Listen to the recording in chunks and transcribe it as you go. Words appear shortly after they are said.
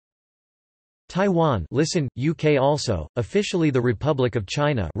Taiwan, listen, UK also, officially the Republic of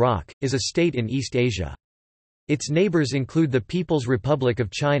China (ROC), is a state in East Asia. Its neighbors include the People's Republic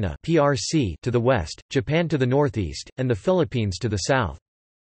of China (PRC) to the west, Japan to the northeast, and the Philippines to the south.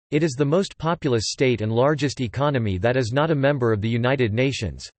 It is the most populous state and largest economy that is not a member of the United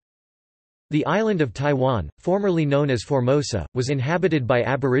Nations. The island of Taiwan, formerly known as Formosa, was inhabited by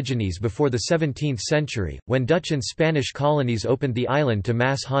Aborigines before the 17th century, when Dutch and Spanish colonies opened the island to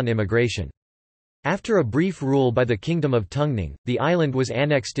mass Han immigration. After a brief rule by the Kingdom of Tungning, the island was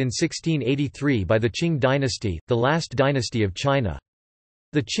annexed in 1683 by the Qing dynasty, the last dynasty of China.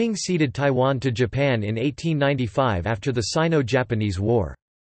 The Qing ceded Taiwan to Japan in 1895 after the Sino-Japanese War.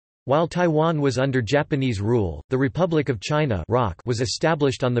 While Taiwan was under Japanese rule, the Republic of China (ROC) was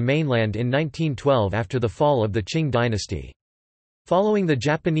established on the mainland in 1912 after the fall of the Qing dynasty. Following the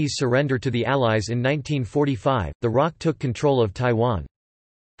Japanese surrender to the Allies in 1945, the ROC took control of Taiwan.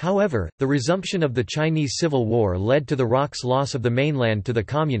 However, the resumption of the Chinese Civil War led to the ROC's loss of the mainland to the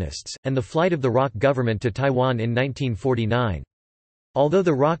Communists, and the flight of the ROC government to Taiwan in 1949. Although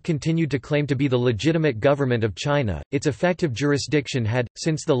the ROC continued to claim to be the legitimate government of China, its effective jurisdiction had,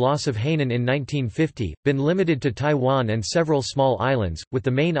 since the loss of Hainan in 1950, been limited to Taiwan and several small islands, with the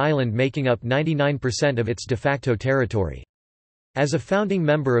main island making up 99% of its de facto territory. As a founding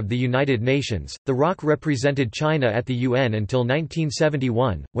member of the United Nations, the ROC represented China at the UN until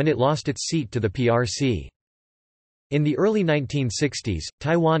 1971, when it lost its seat to the PRC. In the early 1960s,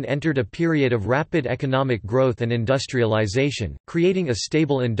 Taiwan entered a period of rapid economic growth and industrialization, creating a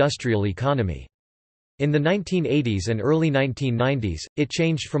stable industrial economy. In the 1980s and early 1990s, it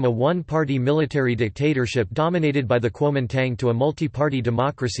changed from a one-party military dictatorship dominated by the Kuomintang to a multi-party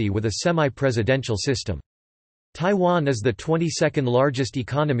democracy with a semi-presidential system. Taiwan is the 22nd largest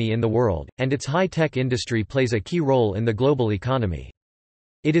economy in the world, and its high-tech industry plays a key role in the global economy.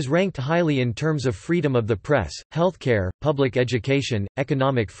 It is ranked highly in terms of freedom of the press, healthcare, public education,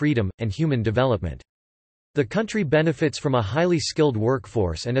 economic freedom, and human development. The country benefits from a highly skilled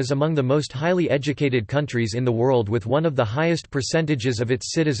workforce and is among the most highly educated countries in the world, with one of the highest percentages of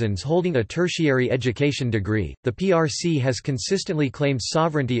its citizens holding a tertiary education degree. The PRC has consistently claimed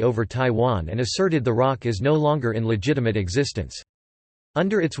sovereignty over Taiwan and asserted the ROC is no longer in legitimate existence.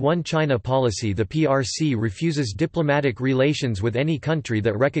 Under its One China policy, the PRC refuses diplomatic relations with any country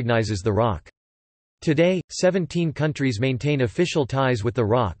that recognizes the ROC. Today, 17 countries maintain official ties with the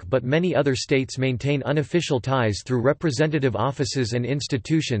ROC, but many other states maintain unofficial ties through representative offices and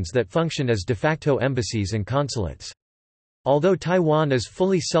institutions that function as de facto embassies and consulates. Although Taiwan is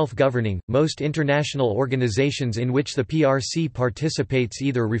fully self-governing, most international organizations in which the PRC participates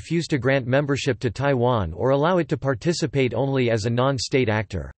either refuse to grant membership to Taiwan or allow it to participate only as a non-state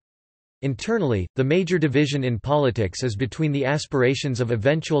actor. Internally, the major division in politics is between the aspirations of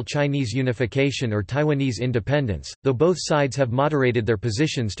eventual Chinese unification or Taiwanese independence, though both sides have moderated their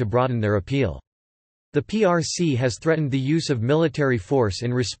positions to broaden their appeal. The PRC has threatened the use of military force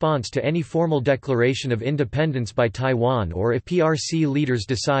in response to any formal declaration of independence by Taiwan or if PRC leaders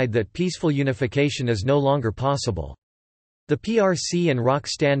decide that peaceful unification is no longer possible. The PRC and ROC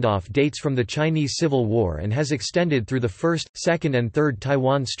standoff dates from the Chinese Civil War and has extended through the First, Second and Third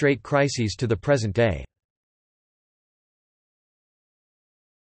Taiwan Strait crises to the present day.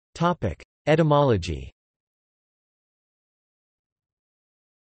 Etymology.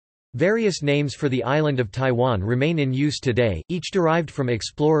 Various names for the island of Taiwan remain in use today, each derived from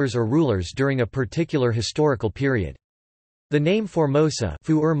explorers or rulers during a particular historical period. The name Formosa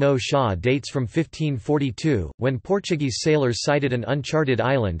dates from 1542, when Portuguese sailors sighted an uncharted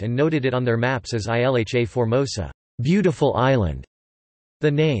island and noted it on their maps as Ilha Formosa, beautiful island.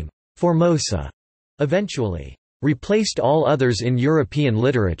 The name, Formosa, eventually replaced all others in European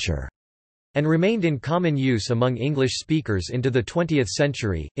literature, and remained in common use among English speakers into the 20th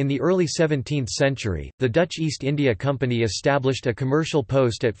century. In the early 17th century, the Dutch East India Company established a commercial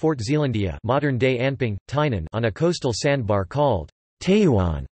post at Fort Zeelandia, modern-day Anping, Tainan, on a coastal sandbar called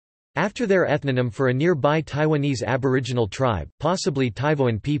Taiyuan, after their ethnonym for a nearby Taiwanese Aboriginal tribe, possibly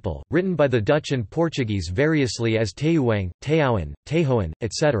Taivoan people, written by the Dutch and Portuguese variously as Taiyuang, Taowan, Tahoan,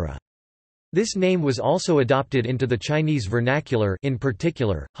 etc. This name was also adopted into the Chinese vernacular, in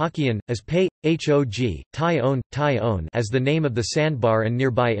particular, Hokkien, as Pei, Hog, Tai-on, Tai-on as the name of the sandbar and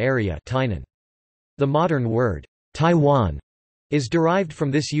nearby area Tainan. The modern word, Taiwan, is derived from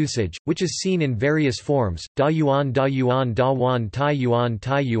this usage, which is seen in various forms, Da-yuan, Da-yuan, Da-wan, Tai-yuan,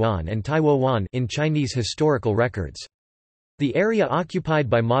 Tai-yuan and Taiwan in Chinese historical records. The area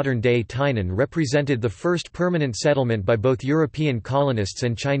occupied by modern-day Tainan represented the first permanent settlement by both European colonists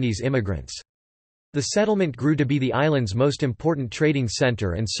and Chinese immigrants. The settlement grew to be the island's most important trading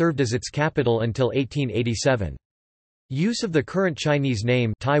center and served as its capital until 1887. Use of the current Chinese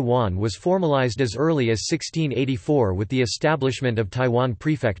name Taiwan was formalized as early as 1684 with the establishment of Taiwan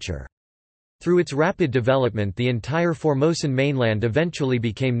Prefecture. Through its rapid development, the entire Formosan mainland eventually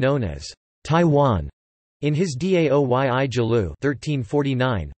became known as Taiwan. In his Daoyi Jilu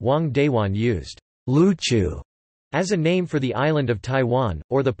 1349, Wang Dayuan used Luchu as a name for the island of Taiwan,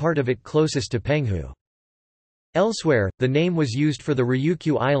 or the part of it closest to Penghu. Elsewhere, the name was used for the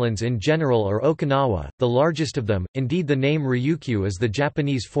Ryukyu Islands in general or Okinawa, the largest of them. Indeed, the name Ryukyu is the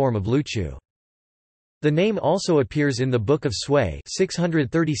Japanese form of Luchu. The name also appears in the Book of Sui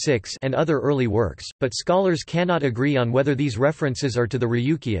 636 and other early works, but scholars cannot agree on whether these references are to the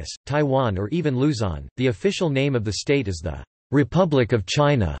Ryukyus, Taiwan or even Luzon. The official name of the state is the Republic of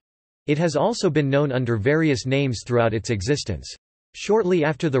China. It has also been known under various names throughout its existence. Shortly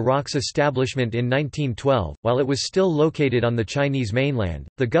after the ROC's establishment in 1912, while it was still located on the Chinese mainland,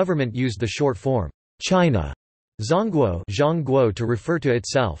 the government used the short form China Zhongguo to refer to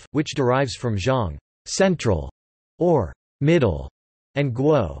itself, which derives from Zhong, central, or middle, and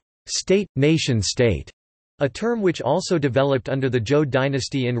Guo, state, nation-state, a term which also developed under the Zhou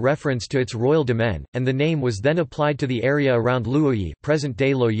dynasty in reference to its royal demesne, and the name was then applied to the area around Luoyi,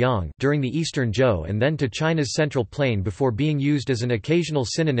 present-day Luoyang, during the Eastern Zhou, and then to China's Central Plain before being used as an occasional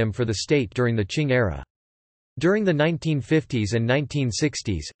synonym for the state during the Qing era. During the 1950s and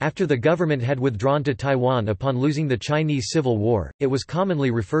 1960s, after the government had withdrawn to Taiwan upon losing the Chinese Civil War, it was commonly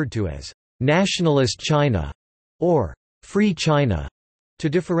referred to as Nationalist China or Free China, to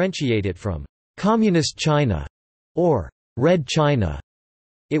differentiate it from Communist China or Red China.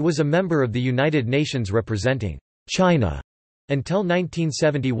 It was a member of the United Nations representing China until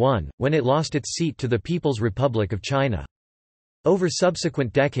 1971, when it lost its seat to the People's Republic of China. Over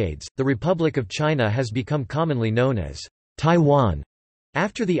subsequent decades, the Republic of China has become commonly known as Taiwan,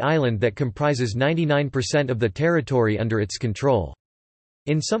 after the island that comprises 99% of the territory under its control.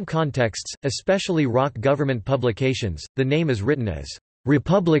 In some contexts, especially ROC government publications, the name is written as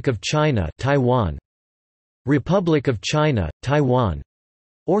Republic of China, Taiwan, Republic of China, Taiwan,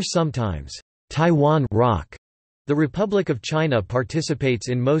 or sometimes Taiwan ROC. The Republic of China participates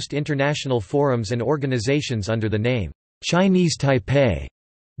in most international forums and organizations under the name Chinese Taipei,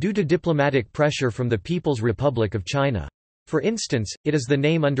 due to diplomatic pressure from the People's Republic of China. For instance, it is the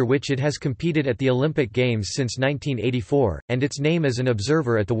name under which it has competed at the Olympic Games since 1984, and its name as an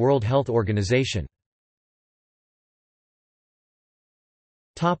observer at the World Health Organization.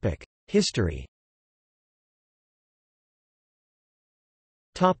 History.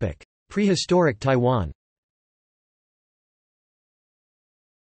 Prehistoric Taiwan.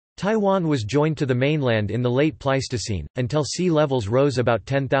 Taiwan was joined to the mainland in the late Pleistocene, until sea levels rose about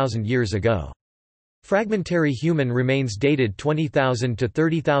 10,000 years ago. Fragmentary human remains dated 20,000 to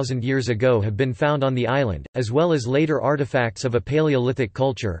 30,000 years ago have been found on the island, as well as later artifacts of a Paleolithic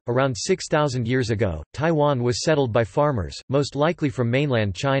culture. Around 6,000 years ago, Taiwan was settled by farmers, most likely from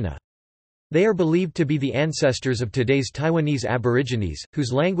mainland China. They are believed to be the ancestors of today's Taiwanese Aborigines,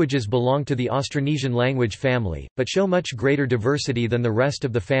 whose languages belong to the Austronesian language family, but show much greater diversity than the rest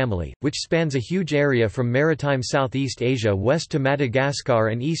of the family, which spans a huge area from maritime Southeast Asia west to Madagascar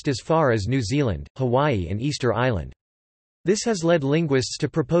and east as far as New Zealand, Hawaii and Easter Island. This has led linguists to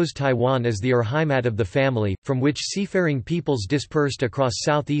propose Taiwan as the Heimat of the family, from which seafaring peoples dispersed across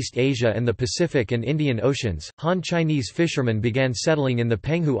Southeast Asia and the Pacific and Indian Oceans. Han Chinese fishermen began settling in the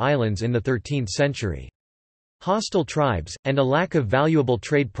Penghu Islands in the 13th century. Hostile tribes, and a lack of valuable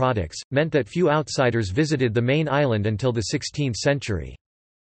trade products, meant that few outsiders visited the main island until the 16th century.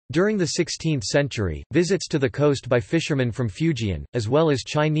 During the 16th century, visits to the coast by fishermen from Fujian, as well as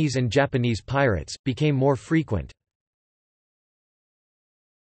Chinese and Japanese pirates, became more frequent.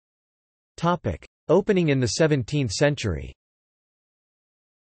 Opening in the 17th century.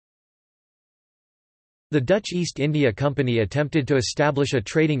 The Dutch East India Company attempted to establish a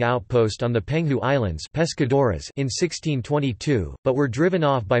trading outpost on the Penghu Islands pescadores in 1622, but were driven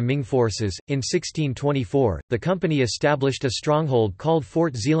off by Ming forces. In 1624, the company established a stronghold called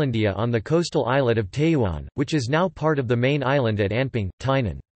Fort Zeelandia on the coastal islet of Taiyuan, which is now part of the main island at Anping,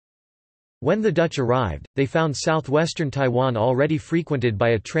 Tainan. When the Dutch arrived, they found southwestern Taiwan already frequented by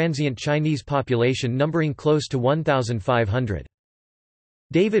a transient Chinese population numbering close to 1,500.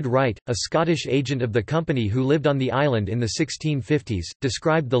 David Wright, a Scottish agent of the company who lived on the island in the 1650s,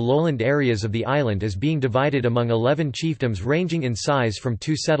 described the lowland areas of the island as being divided among 11 chiefdoms ranging in size from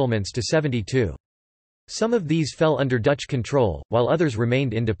 2 settlements to 72. Some of these fell under Dutch control, while others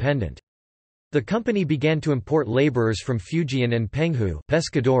remained independent. The company began to import laborers from Fujian and Penghu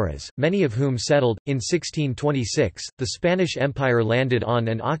pescadores, many of whom settled. In 1626, the Spanish Empire landed on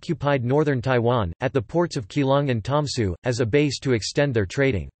and occupied northern Taiwan, at the ports of Keelung and Tamsu, as a base to extend their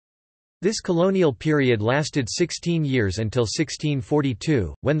trading. This colonial period lasted 16 years until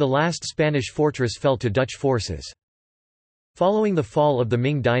 1642, when the last Spanish fortress fell to Dutch forces. Following the fall of the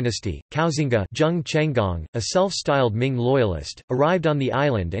Ming dynasty, Kaosinga Zheng Chenggong, a self-styled Ming loyalist, arrived on the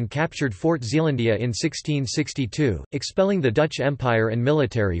island and captured Fort Zeelandia in 1662, expelling the Dutch Empire and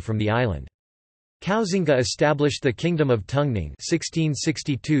military from the island. Kaosinga established the Kingdom of Tungning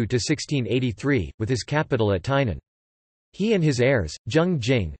 (1662–1683), with his capital at Tainan. He and his heirs, Zheng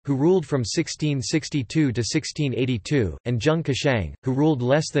Jing, who ruled from 1662 to 1682, and Zheng Keshang, who ruled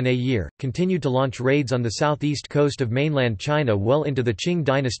less than a year, continued to launch raids on the southeast coast of mainland China well into the Qing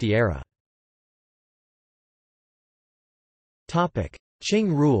dynasty era. Qing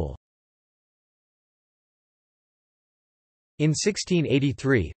rule. In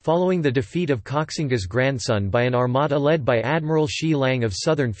 1683, following the defeat of Koxinga's grandson by an armada led by Admiral Shi Lang of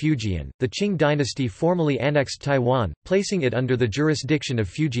southern Fujian, the Qing dynasty formally annexed Taiwan, placing it under the jurisdiction of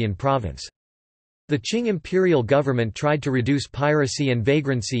Fujian province. The Qing imperial government tried to reduce piracy and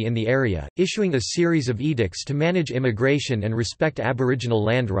vagrancy in the area, issuing a series of edicts to manage immigration and respect Aboriginal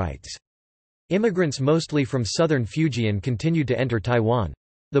land rights. Immigrants mostly from southern Fujian continued to enter Taiwan.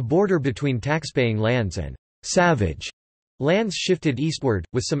 The border between taxpaying lands and savage lands shifted eastward,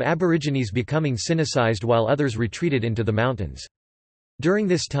 with some Aborigines becoming Sinicized while others retreated into the mountains. During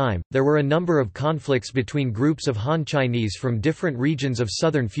this time, there were a number of conflicts between groups of Han Chinese from different regions of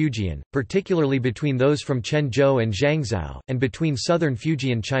southern Fujian, particularly between those from Quanzhou and Zhangzhou, and between southern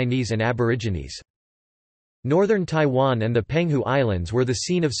Fujian Chinese and Aborigines. Northern Taiwan and the Penghu Islands were the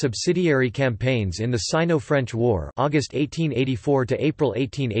scene of subsidiary campaigns in the Sino-French War, August 1884 to April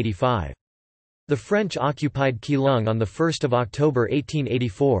 1885. The French occupied Keelung on 1 October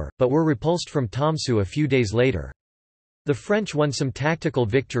 1884, but were repulsed from Tamsu a few days later. The French won some tactical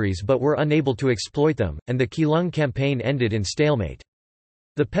victories but were unable to exploit them, and the Keelung campaign ended in stalemate.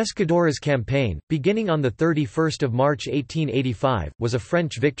 The Pescadores campaign, beginning on 31 March 1885, was a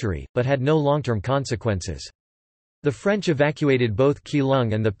French victory, but had no long-term consequences. The French evacuated both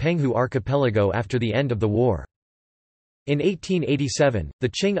Keelung and the Penghu archipelago after the end of the war. In 1887, the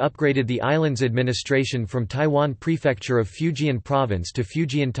Qing upgraded the island's administration from Taiwan Prefecture of Fujian Province to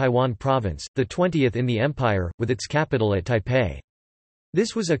Fujian Taiwan Province, the 20th in the empire, with its capital at Taipei.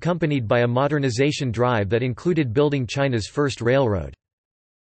 This was accompanied by a modernization drive that included building China's first railroad.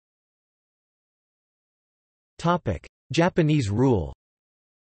 Japanese rule.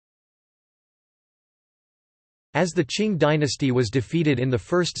 As the Qing dynasty was defeated in the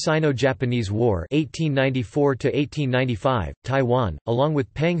First Sino-Japanese War (1894–1895), Taiwan, along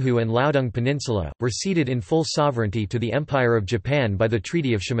with Penghu and Liaodong Peninsula, were ceded in full sovereignty to the Empire of Japan by the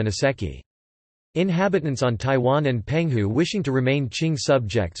Treaty of Shimonoseki. Inhabitants on Taiwan and Penghu wishing to remain Qing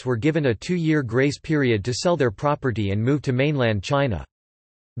subjects were given a 2-year grace period to sell their property and move to mainland China.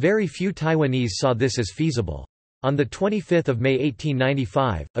 Very few Taiwanese saw this as feasible. On 25 May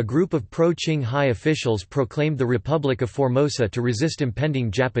 1895, a group of pro-Qing high officials proclaimed the Republic of Formosa to resist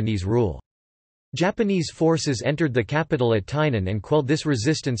impending Japanese rule. Japanese forces entered the capital at Tainan and quelled this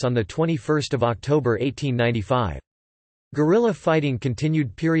resistance on 21 October 1895. Guerrilla fighting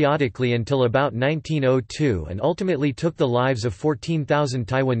continued periodically until about 1902 and ultimately took the lives of 14,000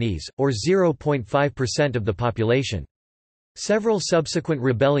 Taiwanese, or 0.5% of the population. Several subsequent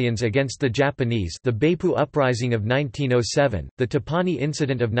rebellions against the Japanese, the Beipu Uprising of 1907, the Tepani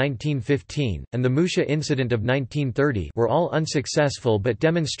Incident of 1915, and the Musha Incident of 1930, were all unsuccessful but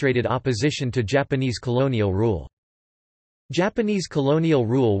demonstrated opposition to Japanese colonial rule. Japanese colonial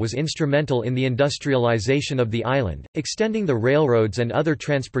rule was instrumental in the industrialization of the island, extending the railroads and other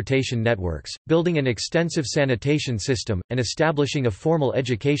transportation networks, building an extensive sanitation system, and establishing a formal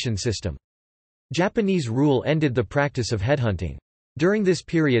education system. Japanese rule ended the practice of headhunting. During this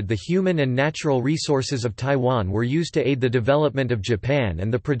period the human and natural resources of Taiwan were used to aid the development of Japan,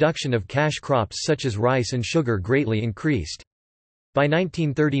 and the production of cash crops such as rice and sugar greatly increased. By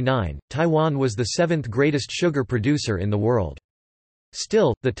 1939, Taiwan was the 7th greatest sugar producer in the world.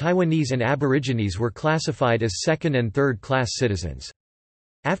 Still, the Taiwanese and Aborigines were classified as second- and third-class citizens.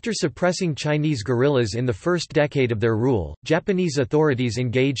 After suppressing Chinese guerrillas in the first decade of their rule, Japanese authorities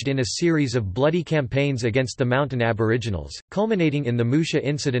engaged in a series of bloody campaigns against the mountain aboriginals, culminating in the Musha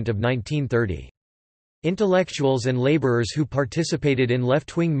Incident of 1930. Intellectuals and laborers who participated in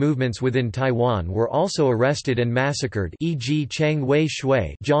left-wing movements within Taiwan were also arrested and massacred, e.g. Chang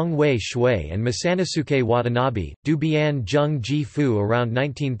Wei-shui, Zhang Wei-shui and Masanosuke Watanabe, Dubian Zheng Ji-fu. Around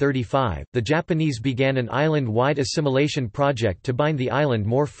 1935, the Japanese began an island-wide assimilation project to bind the island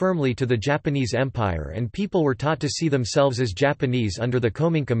more firmly to the Japanese Empire, and people were taught to see themselves as Japanese under the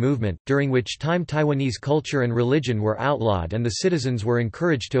Kominka movement, during which time Taiwanese culture and religion were outlawed and the citizens were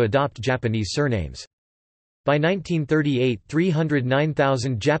encouraged to adopt Japanese surnames. By 1938,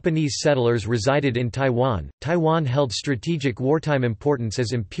 309,000 Japanese settlers resided in Taiwan. Taiwan held strategic wartime importance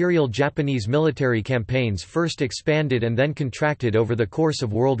as Imperial Japanese military campaigns first expanded and then contracted over the course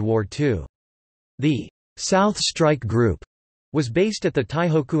of World War II. The South Strike Group was based at the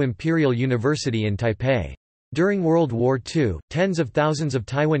Taihoku Imperial University in Taipei. During World War II, tens of thousands of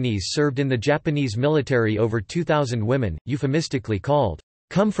Taiwanese served in the Japanese military. Over 2,000 women, euphemistically called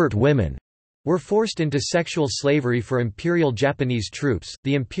comfort women, were forced into sexual slavery for Imperial Japanese troops.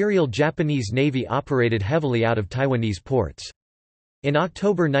 The Imperial Japanese Navy operated heavily out of Taiwanese ports. In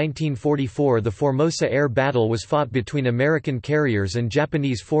October 1944, the Formosa Air Battle was fought between American carriers and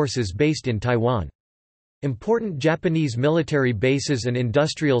Japanese forces based in Taiwan. Important Japanese military bases and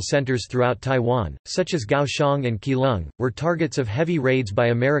industrial centers throughout Taiwan, such as Kaohsiung and Keelung, were targets of heavy raids by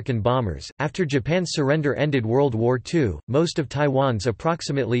American bombers. After Japan's surrender ended World War II, most of Taiwan's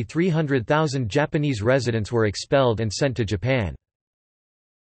approximately 300,000 Japanese residents were expelled and sent to Japan.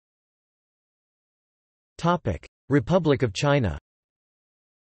 Topic: Republic of China.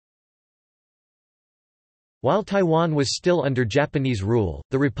 While Taiwan was still under Japanese rule,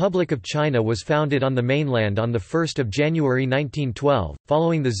 the Republic of China was founded on the mainland on 1 January 1912,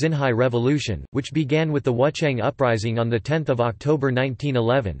 following the Xinhai Revolution, which began with the Wuchang Uprising on 10 October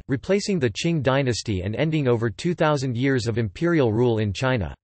 1911, replacing the Qing dynasty and ending over 2,000 years of imperial rule in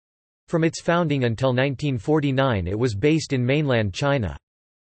China. From its founding until 1949 it was based in mainland China.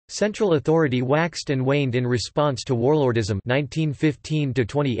 Central authority waxed and waned in response to warlordism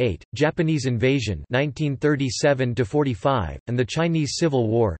 1915–28, Japanese invasion 1937–45, and the Chinese Civil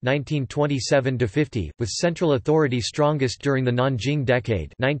War 1927–50, with central authority strongest during the Nanjing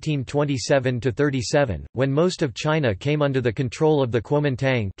Decade 1927–37, when most of China came under the control of the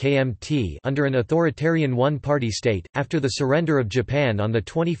Kuomintang (KMT) under an authoritarian one-party state. After the surrender of Japan on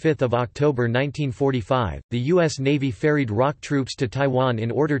 25 October 1945, the U.S. Navy ferried ROC troops to Taiwan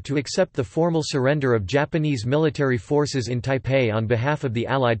in order to accept the formal surrender of Japanese military forces in Taipei on behalf of the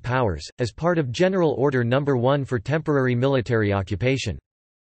Allied powers, as part of General Order No. 1 for temporary military occupation.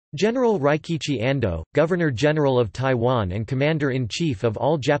 General Rikichi Ando, Governor-General of Taiwan and Commander-in-Chief of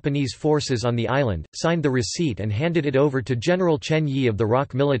all Japanese forces on the island, signed the receipt and handed it over to General Chen Yi of the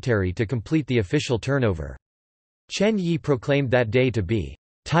ROC military to complete the official turnover. Chen Yi proclaimed that day to be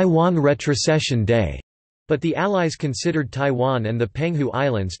Taiwan Retrocession Day. But the Allies considered Taiwan and the Penghu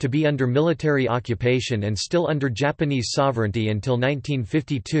Islands to be under military occupation and still under Japanese sovereignty until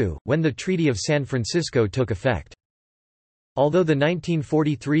 1952, when the Treaty of San Francisco took effect. Although the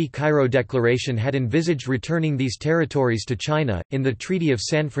 1943 Cairo Declaration had envisaged returning these territories to China, in the Treaty of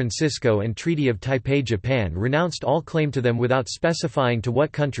San Francisco and Treaty of Taipei Japan renounced all claim to them without specifying to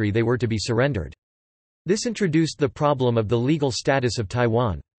what country they were to be surrendered. This introduced the problem of the legal status of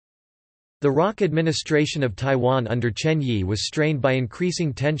Taiwan. The ROC administration of Taiwan under Chen Yi was strained by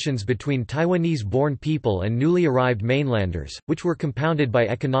increasing tensions between Taiwanese-born people and newly arrived mainlanders, which were compounded by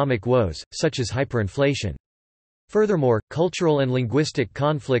economic woes, such as hyperinflation. Furthermore, cultural and linguistic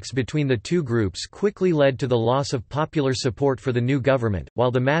conflicts between the two groups quickly led to the loss of popular support for the new government, while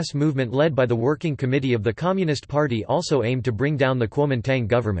the mass movement led by the Working Committee of the Communist Party also aimed to bring down the Kuomintang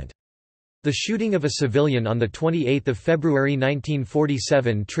government. The shooting of a civilian on 28 February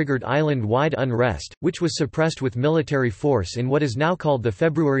 1947 triggered island-wide unrest, which was suppressed with military force in what is now called the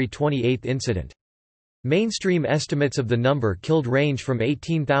February 28 incident. Mainstream estimates of the number killed range from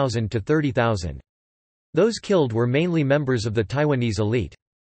 18,000 to 30,000. Those killed were mainly members of the Taiwanese elite.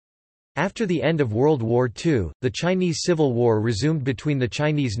 After the end of World War II, the Chinese Civil War resumed between the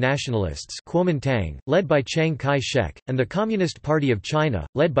Chinese nationalists Kuomintang, led by Chiang Kai-shek, and the Communist Party of China,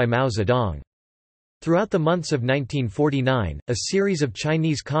 led by Mao Zedong. Throughout the months of 1949, a series of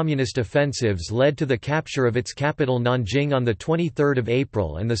Chinese Communist offensives led to the capture of its capital Nanjing on 23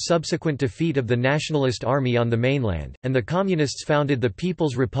 April and the subsequent defeat of the Nationalist Army on the mainland, and the Communists founded the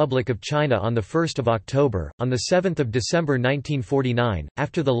People's Republic of China on 1 October. On 7 December 1949,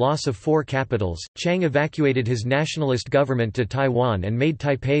 after the loss of 4 capitals, Chiang evacuated his nationalist government to Taiwan and made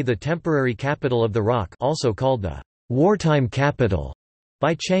Taipei the temporary capital of the ROC, also called the wartime capital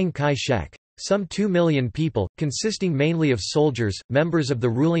by Chiang Kai-shek. Some 2 million people, consisting mainly of soldiers, members of the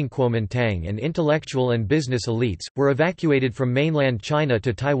ruling Kuomintang and intellectual and business elites, were evacuated from mainland China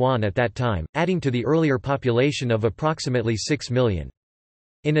to Taiwan at that time, adding to the earlier population of approximately 6 million.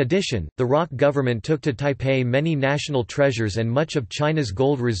 In addition, the ROC government took to Taipei many national treasures and much of China's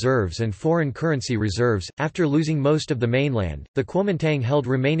gold reserves and foreign currency reserves. After losing most of the mainland, the Kuomintang held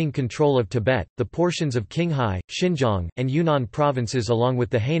remaining control of Tibet, the portions of Qinghai, Xinjiang, and Yunnan provinces along with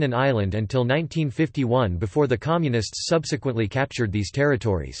the Hainan Island until 1951, before the Communists subsequently captured these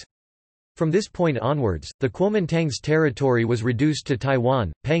territories. From this point onwards, the Kuomintang's territory was reduced to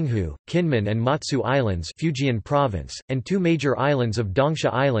Taiwan, Penghu, Kinmen and Matsu Islands, Fujian Province, and 2 major islands of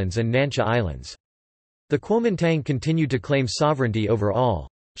Dongsha Islands and Nansha Islands. The Kuomintang continued to claim sovereignty over all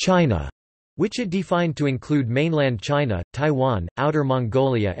China, which it defined to include mainland China, Taiwan, Outer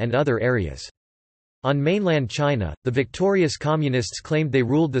Mongolia and other areas. On mainland China, the victorious Communists claimed they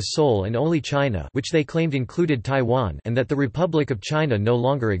ruled the sole and only China, which they claimed included Taiwan, and that the Republic of China no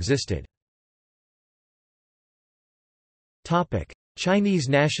longer existed. Chinese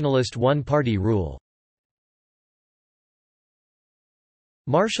nationalist one-party rule.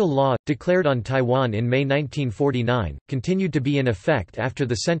 Martial law, declared on Taiwan in May 1949, continued to be in effect after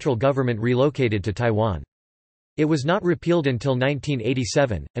the central government relocated to Taiwan. It was not repealed until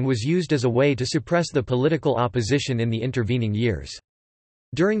 1987, and was used as a way to suppress the political opposition in the intervening years.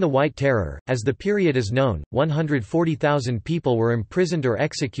 During the White Terror, as the period is known, 140,000 people were imprisoned or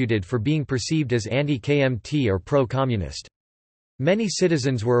executed for being perceived as anti-KMT or pro-communist. Many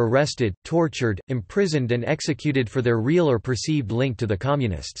citizens were arrested, tortured, imprisoned and executed for their real or perceived link to the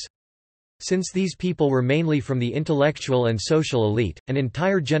Communists. Since these people were mainly from the intellectual and social elite, an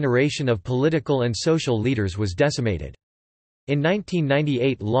entire generation of political and social leaders was decimated. In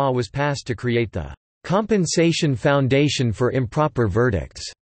 1998, law was passed to create the Compensation Foundation for Improper Verdicts,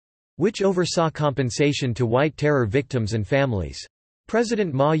 which oversaw compensation to White Terror victims and families.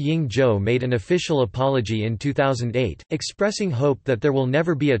 President Ma Ying-jeou made an official apology in 2008, expressing hope that there will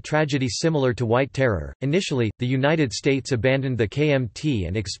never be a tragedy similar to White Terror. Initially, the United States abandoned the KMT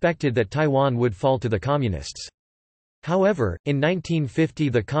and expected that Taiwan would fall to the Communists. However, in 1950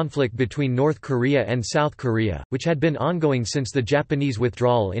 the conflict between North Korea and South Korea, which had been ongoing since the Japanese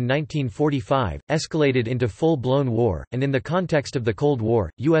withdrawal in 1945, escalated into full-blown war, and in the context of the Cold War,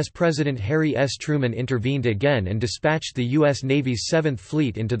 U.S. President Harry S. Truman intervened again and dispatched the U.S. Navy's 7th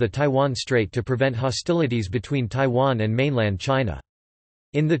Fleet into the Taiwan Strait to prevent hostilities between Taiwan and mainland China.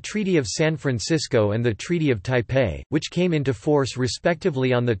 In the Treaty of San Francisco and the Treaty of Taipei, which came into force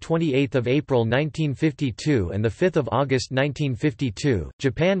respectively on 28 April 1952 and 5 August 1952,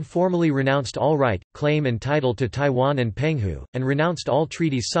 Japan formally renounced all right, claim and title to Taiwan and Penghu, and renounced all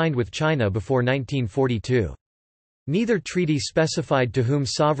treaties signed with China before 1942. Neither treaty specified to whom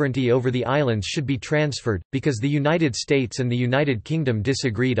sovereignty over the islands should be transferred, because the United States and the United Kingdom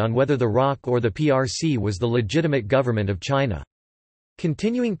disagreed on whether the ROC or the PRC was the legitimate government of China.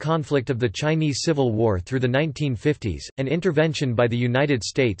 Continuing conflict of the Chinese Civil War through the 1950s, and intervention by the United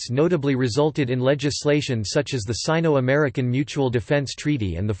States notably resulted in legislation such as the Sino-American Mutual Defense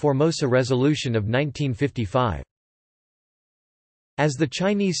Treaty and the Formosa Resolution of 1955. As the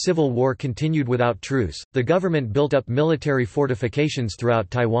Chinese Civil War continued without truce, the government built up military fortifications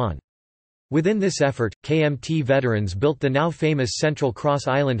throughout Taiwan. Within this effort, KMT veterans built the now famous Central Cross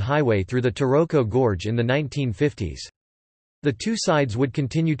Island Highway through the Taroko Gorge in the 1950s. The two sides would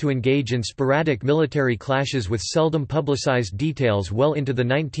continue to engage in sporadic military clashes with seldom publicized details well into the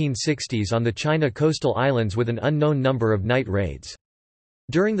 1960s on the China coastal islands with an unknown number of night raids.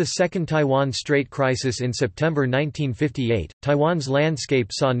 During the Second Taiwan Strait crisis in September 1958, Taiwan's landscape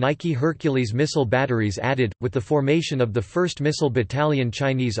saw Nike Hercules missile batteries added, with the formation of the 1st Missile Battalion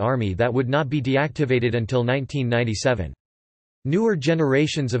Chinese Army that would not be deactivated until 1997. Newer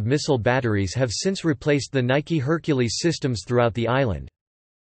generations of missile batteries have since replaced the Nike Hercules systems throughout the island.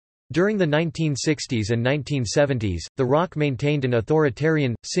 During the 1960s and 1970s, the ROC maintained an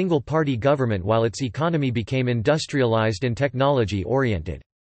authoritarian, single-party government while its economy became industrialized and technology-oriented.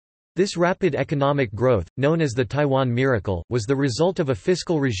 This rapid economic growth, known as the Taiwan Miracle, was the result of a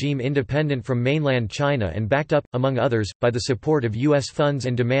fiscal regime independent from mainland China and backed up, among others, by the support of U.S. funds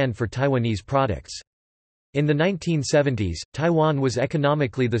and demand for Taiwanese products. In the 1970s, Taiwan was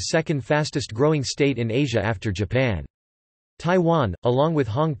economically the second fastest growing state in Asia after Japan. Taiwan, along with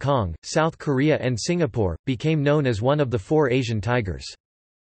Hong Kong, South Korea and Singapore, became known as one of the 4 Asian tigers.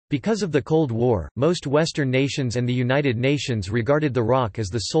 Because of the Cold War, most Western nations and the United Nations regarded the ROC as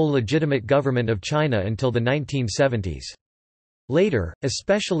the sole legitimate government of China until the 1970s. Later,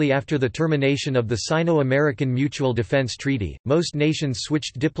 especially after the termination of the Sino-American Mutual Defense Treaty, most nations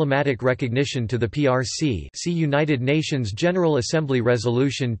switched diplomatic recognition to the PRC. See United Nations General Assembly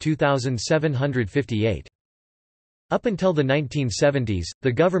Resolution 2758. Up until the 1970s,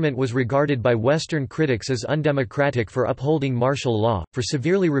 the government was regarded by Western critics as undemocratic for upholding martial law, for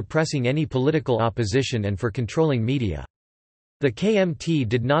severely repressing any political opposition and for controlling media. The KMT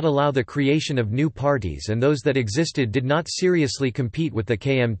did not allow the creation of new parties, and those that existed did not seriously compete with the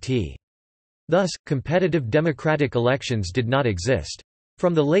KMT. Thus, competitive democratic elections did not exist.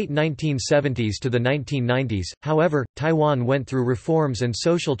 From the late 1970s to the 1990s, however, Taiwan went through reforms and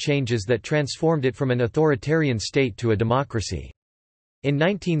social changes that transformed it from an authoritarian state to a democracy. In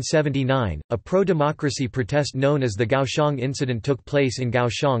 1979, a pro-democracy protest known as the Kaohsiung Incident took place in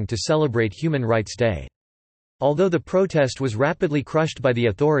Kaohsiung to celebrate Human Rights Day. Although the protest was rapidly crushed by the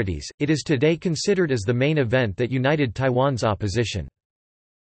authorities, it is today considered as the main event that united Taiwan's opposition.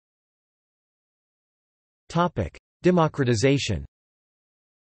 Democratization.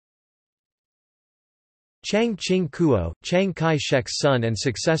 Chiang Ching-kuo, Chiang Kai-shek's son and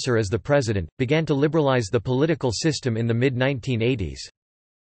successor as the president, began to liberalize the political system in the mid-1980s.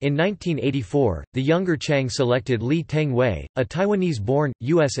 In 1984, the younger Chiang selected Lee Teng-hui, a Taiwanese-born,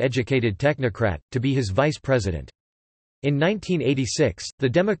 U.S.-educated technocrat, to be his vice president. In 1986, the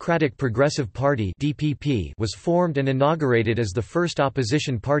Democratic Progressive Party (DPP) was formed and inaugurated as the first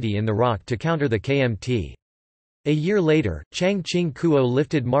opposition party in the ROC to counter the KMT. A year later, Chiang Ching-kuo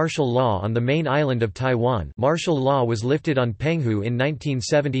lifted martial law on the main island of Taiwan. Martial law was lifted on Penghu in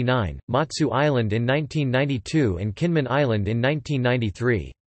 1979, Matsu Island in 1992 and Kinmen Island in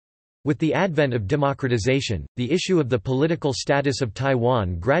 1993. With the advent of democratization, the issue of the political status of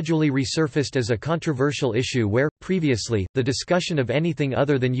Taiwan gradually resurfaced as a controversial issue where, previously, the discussion of anything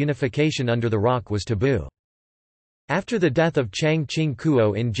other than unification under the ROC was taboo. After the death of Chiang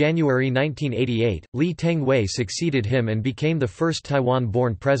Ching-kuo in January 1988, Lee Teng-hui succeeded him and became the first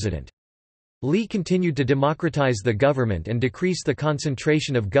Taiwan-born president. Lee continued to democratize the government and decrease the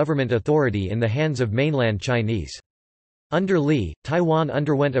concentration of government authority in the hands of mainland Chinese. Under Lee, Taiwan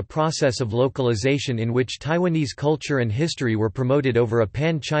underwent a process of localization in which Taiwanese culture and history were promoted over a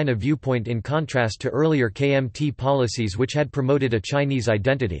pan-China viewpoint in contrast to earlier KMT policies which had promoted a Chinese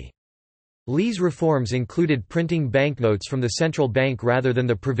identity. Lee's reforms included printing banknotes from the central bank rather than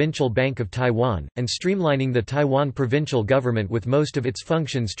the Provincial Bank of Taiwan, and streamlining the Taiwan provincial government with most of its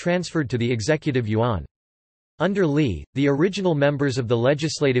functions transferred to the executive yuan. Under Lee, the original members of the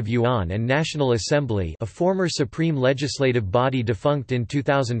Legislative Yuan and National Assembly, a former supreme legislative body defunct in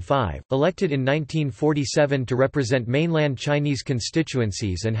 2005, elected in 1947 to represent mainland Chinese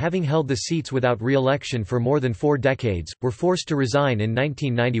constituencies and having held the seats without re-election for more than 4 decades, were forced to resign in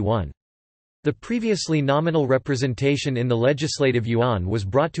 1991. The previously nominal representation in the Legislative Yuan was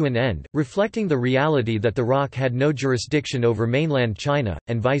brought to an end, reflecting the reality that the ROC had no jurisdiction over mainland China,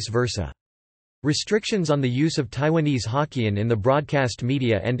 and vice versa. Restrictions on the use of Taiwanese Hokkien in the broadcast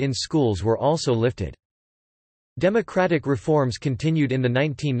media and in schools were also lifted. Democratic reforms continued in the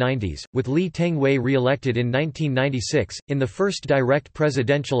 1990s, with Lee Teng-hui re-elected in 1996, in the first direct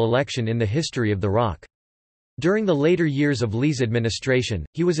presidential election in the history of the ROC. During the later years of Lee's administration,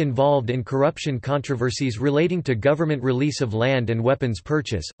 he was involved in corruption controversies relating to government release of land and weapons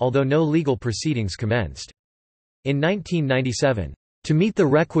purchase, although no legal proceedings commenced. In 1997, to meet the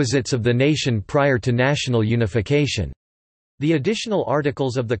requisites of the nation prior to national unification, the additional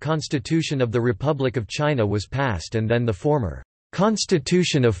articles of the Constitution of the Republic of China was passed, and then the former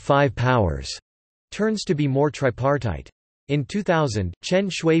Constitution of 5 Powers turns to be more tripartite. In 2000, Chen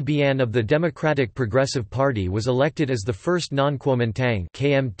Shui-bian of the Democratic Progressive Party was elected as the first non-Kuomintang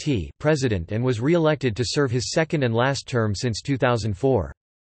 (KMT) president and was re-elected to serve his second and last term since 2004.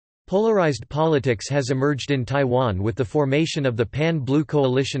 Polarized politics has emerged in Taiwan with the formation of the Pan-Blue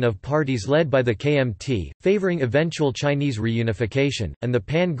coalition of parties led by the KMT, favoring eventual Chinese reunification, and the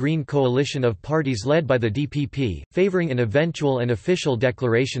Pan-Green coalition of parties led by the DPP, favoring an eventual and official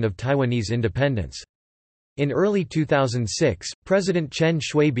declaration of Taiwanese independence. In early 2006, President Chen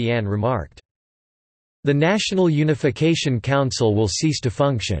Shui-bian remarked, "The National Unification Council will cease to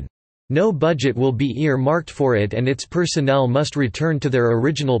function. No budget will be earmarked for it and its personnel must return to their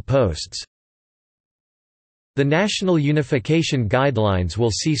original posts. The National Unification Guidelines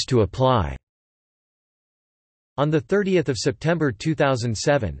will cease to apply." On 30 September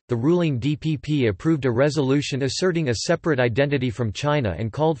 2007, the ruling DPP approved a resolution asserting a separate identity from China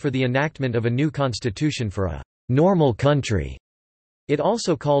and called for the enactment of a new constitution for a «normal country». It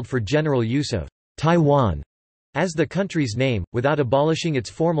also called for general use of «Taiwan» as the country's name, without abolishing its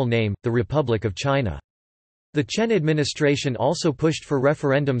formal name, the Republic of China. The Chen administration also pushed for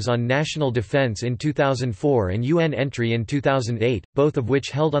referendums on national defense in 2004 and UN entry in 2008, both of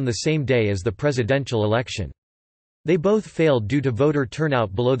which held on the same day as the presidential election. They both failed due to voter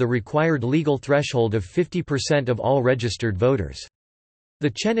turnout below the required legal threshold of 50% of all registered voters. The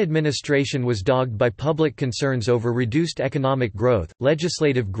Chen administration was dogged by public concerns over reduced economic growth,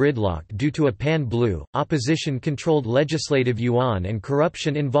 legislative gridlock due to a pan-blue, opposition-controlled legislative yuan and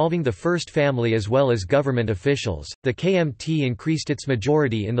corruption involving the first family as well as government officials. The KMT increased its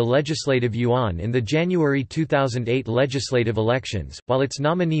majority in the legislative yuan in the January 2008 legislative elections, while its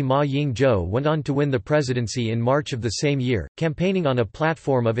nominee Ma Ying-jeou went on to win the presidency in March of the same year, campaigning on a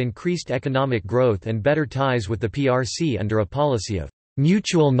platform of increased economic growth and better ties with the PRC under a policy of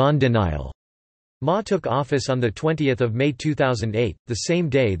mutual non-denial. Ma took office on 20 May 2008, the same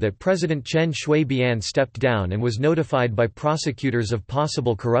day that President Chen Shui-bian stepped down and was notified by prosecutors of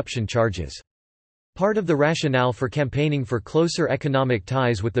possible corruption charges. Part of the rationale for campaigning for closer economic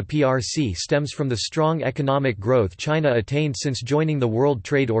ties with the PRC stems from the strong economic growth China attained since joining the World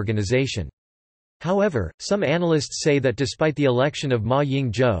Trade Organization. However, some analysts say that despite the election of Ma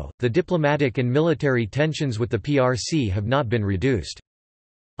Ying-jeou, the diplomatic and military tensions with the PRC have not been reduced.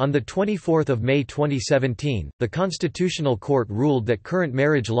 On 24 May 2017, the Constitutional Court ruled that current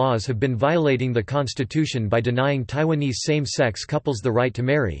marriage laws have been violating the Constitution by denying Taiwanese same-sex couples the right to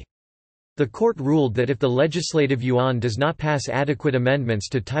marry. The court ruled that if the legislative yuan does not pass adequate amendments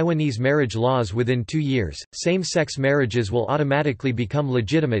to Taiwanese marriage laws within 2 years, same-sex marriages will automatically become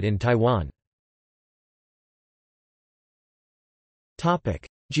legitimate in Taiwan.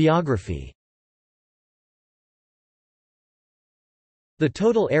 Geography. The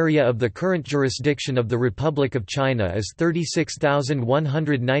total area of the current jurisdiction of the Republic of China is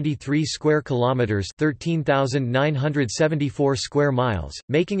 36,193 square kilometers, 13,974 square miles,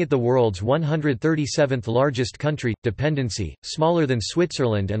 making it the world's 137th largest country dependency, smaller than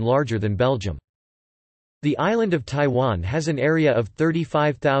Switzerland and larger than Belgium. The island of Taiwan has an area of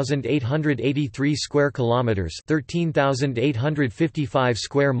 35,883 square kilometers, 13,855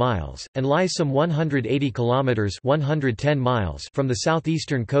 square miles, and lies some 180 kilometers, 110 miles from the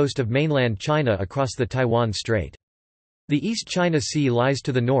southeastern coast of mainland China across the Taiwan Strait. The East China Sea lies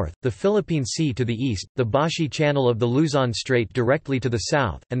to the north, the Philippine Sea to the east, the Bashi Channel of the Luzon Strait directly to the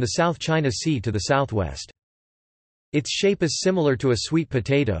south, and the South China Sea to the southwest. Its shape is similar to a sweet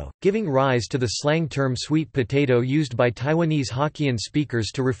potato, giving rise to the slang term sweet potato used by Taiwanese Hokkien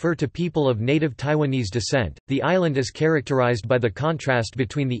speakers to refer to people of native Taiwanese descent. The island is characterized by the contrast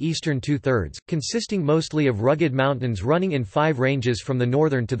between the eastern two-thirds, consisting mostly of rugged mountains running in 5 ranges from the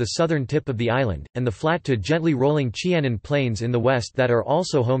northern to the southern tip of the island, and the flat to gently rolling Qian'an Plains in the west that are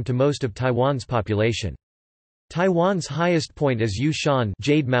also home to most of Taiwan's population. Taiwan's highest point is Yushan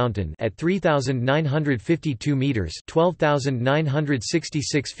Jade Mountain at 3,952 meters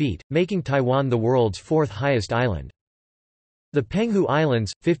 (12,966 feet), making Taiwan the world's 4th highest island. The Penghu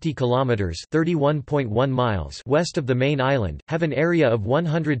Islands, 50 kilometers (31.1 miles) west of the main island, have an area of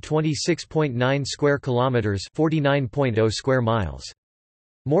 126.9 square kilometers (49.0 square miles).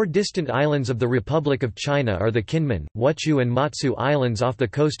 More distant islands of the Republic of China are the Kinmen, Wuchu and Matsu Islands off the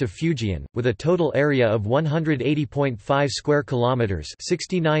coast of Fujian, with a total area of 180.5 square kilometers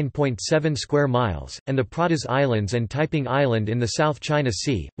 (69.7 square miles), and the Pratas Islands and Taiping Island in the South China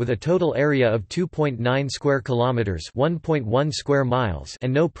Sea, with a total area of 2.9 square kilometers (1.1 square miles)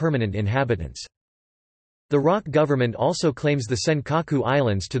 and no permanent inhabitants. The ROC government also claims the Senkaku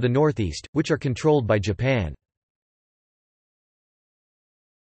Islands to the northeast, which are controlled by Japan.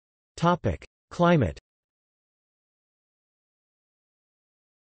 Climate.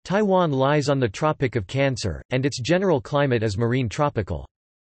 Taiwan lies on the Tropic of Cancer, and its general climate is marine tropical.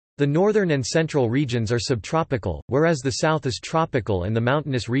 The northern and central regions are subtropical, whereas the south is tropical and the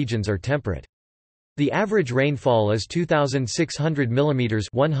mountainous regions are temperate. The average rainfall is 2,600 mm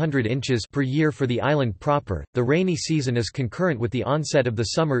 (100 inches) per year for the island proper. The rainy season is concurrent with the onset of the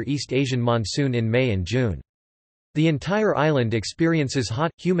summer East Asian monsoon in May and June. The entire island experiences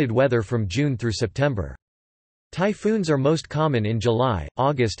hot, humid weather from June through September. Typhoons are most common in July,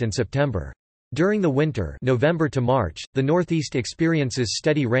 August and September. During the winter, November to March, the northeast experiences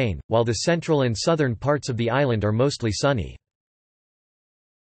steady rain, while the central and southern parts of the island are mostly sunny.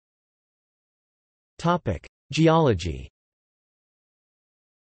 Geology.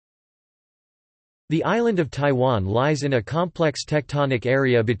 The island of Taiwan lies in a complex tectonic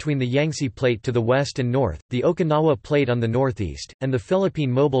area between the Yangtze Plate to the west and north, the Okinawa Plate on the northeast, and the Philippine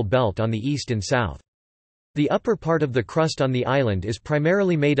Mobile Belt on the east and south. The upper part of the crust on the island is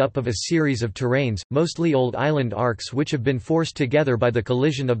primarily made up of a series of terranes, mostly old island arcs which have been forced together by the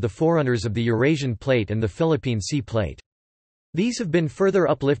collision of the forerunners of the Eurasian Plate and the Philippine Sea Plate. These have been further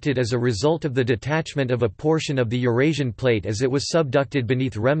uplifted as a result of the detachment of a portion of the Eurasian Plate as it was subducted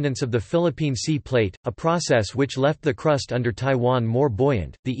beneath remnants of the Philippine Sea Plate, a process which left the crust under Taiwan more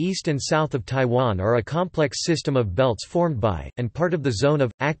buoyant. The east and south of Taiwan are a complex system of belts formed by, and part of the zone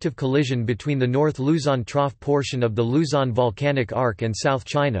of, active collision between the North Luzon Trough portion of the Luzon Volcanic Arc and South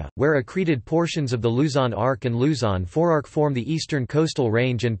China, where accreted portions of the Luzon Arc and Luzon Forearc form the eastern coastal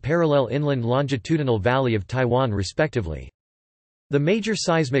range and parallel inland longitudinal valley of Taiwan respectively. The major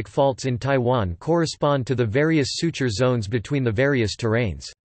seismic faults in Taiwan correspond to the various suture zones between the various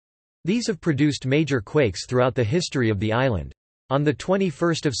terranes. These have produced major quakes throughout the history of the island. On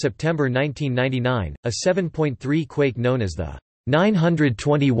 21 September 1999, a 7.3 quake known as the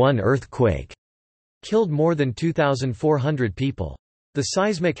 921 earthquake killed more than 2,400 people. The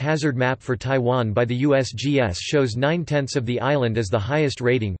seismic hazard map for Taiwan by the USGS shows 9/10 of the island as the highest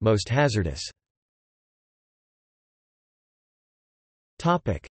rating, most hazardous.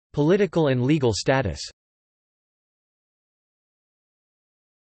 Political and legal status.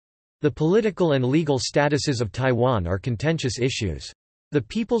 The political and legal statuses of Taiwan are contentious issues. The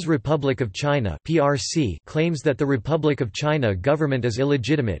People's Republic of China (PRC) claims that the Republic of China government is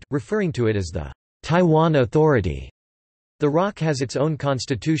illegitimate, referring to it as the Taiwan Authority. The ROC has its own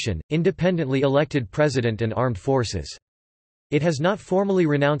constitution, independently elected president and armed forces. It has not formally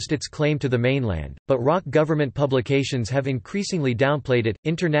renounced its claim to the mainland, but ROC government publications have increasingly downplayed it.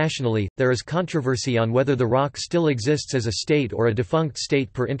 Internationally, there is controversy on whether the ROC still exists as a state or a defunct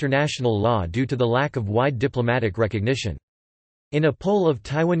state per international law due to the lack of wide diplomatic recognition. In a poll of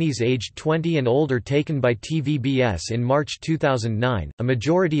Taiwanese aged 20 and older taken by TVBS in March 2009, a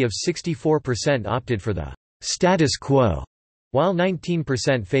majority of 64% opted for the status quo, while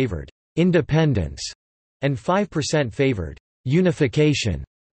 19% favored independence and 5% favored unification.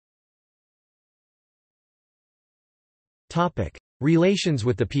 Relations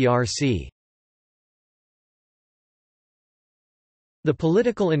with the PRC. The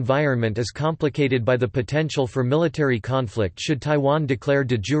political environment is complicated by the potential for military conflict should Taiwan declare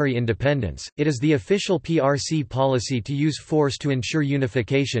de jure independence. It is the official PRC policy to use force to ensure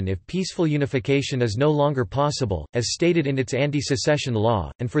unification if peaceful unification is no longer possible, as stated in its anti-secession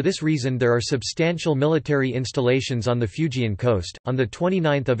law, and for this reason there are substantial military installations on the Fujian coast. On the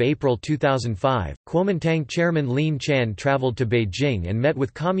 29th of April 2005, Kuomintang chairman Lin Chan traveled to Beijing and met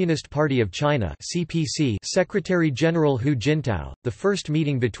with Communist Party of China (CPC) Secretary General Hu Jintao, the first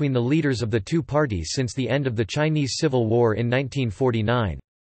meeting between the leaders of the two parties since the end of the Chinese Civil War in 1949.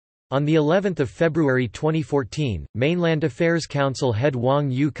 On the 11th of February 2014, Mainland Affairs Council head Wang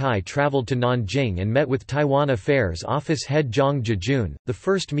Yu-kai traveled to Nanjing and met with Taiwan Affairs Office head Zhang Jejun, the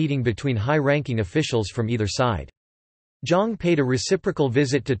first meeting between high-ranking officials from either side. Zhang paid a reciprocal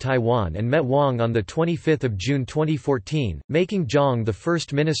visit to Taiwan and met Wang on 25 June 2014, making Zhang the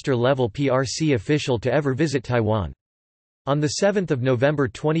first minister-level PRC official to ever visit Taiwan. On 7 November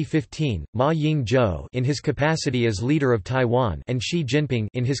 2015, Ma Ying-jeou in his capacity as leader of Taiwan and Xi Jinping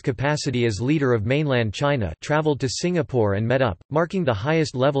in his capacity as leader of mainland China traveled to Singapore and met up, marking the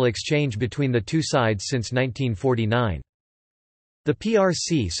highest-level exchange between the two sides since 1949. The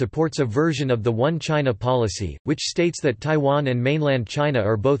PRC supports a version of the One China policy, which states that Taiwan and mainland China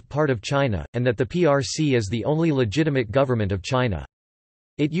are both part of China, and that the PRC is the only legitimate government of China.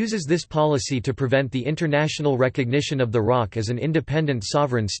 It uses this policy to prevent the international recognition of the ROC as an independent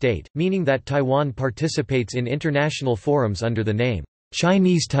sovereign state, meaning that Taiwan participates in international forums under the name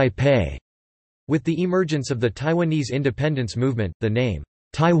Chinese Taipei. With the emergence of the Taiwanese independence movement, the name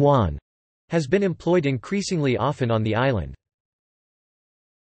Taiwan has been employed increasingly often on the island.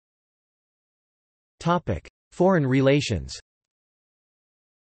 Foreign relations.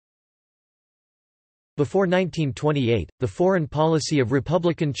 Before 1928, the foreign policy of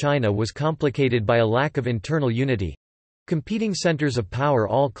Republican China was complicated by a lack of internal unity. Competing centers of power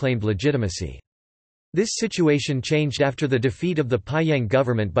all claimed legitimacy. This situation changed after the defeat of the Paiyang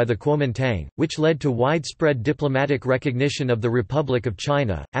government by the Kuomintang, which led to widespread diplomatic recognition of the Republic of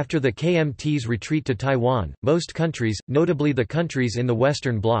China. After the KMT's retreat to Taiwan, most countries, notably the countries in the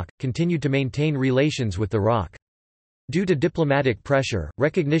Western Bloc, continued to maintain relations with the ROC. Due to diplomatic pressure,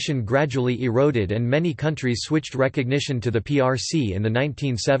 recognition gradually eroded and many countries switched recognition to the PRC in the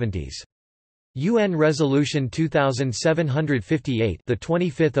 1970s. UN Resolution 2758, the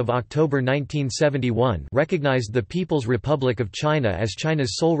 25th of October 1971, recognized the People's Republic of China as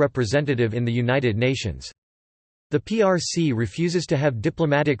China's sole representative in the United Nations. The PRC refuses to have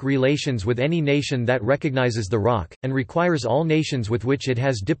diplomatic relations with any nation that recognizes the ROC, and requires all nations with which it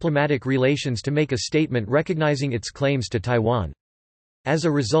has diplomatic relations to make a statement recognizing its claims to Taiwan. As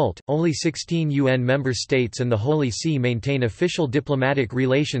a result, only 16 UN member states and the Holy See maintain official diplomatic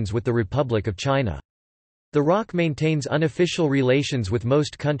relations with the Republic of China. The ROC maintains unofficial relations with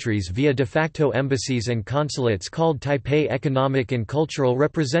most countries via de facto embassies and consulates called Taipei Economic and Cultural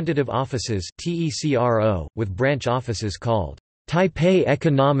Representative Offices (TECRO), with branch offices called Taipei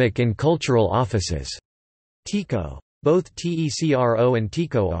Economic and Cultural Offices (TECO). Both TECRO and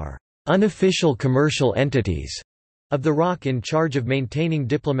TECO are unofficial commercial entities of the ROC in charge of maintaining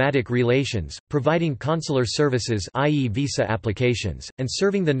diplomatic relations, providing consular services i.e. visa applications, and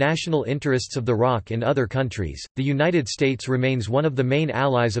serving the national interests of the ROC in other countries. The United States remains one of the main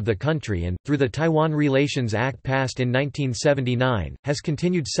allies of the country and, through the Taiwan Relations Act passed in 1979, has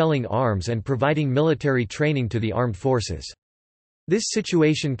continued selling arms and providing military training to the armed forces. This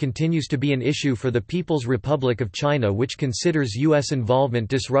situation continues to be an issue for the People's Republic of China, which considers U.S. involvement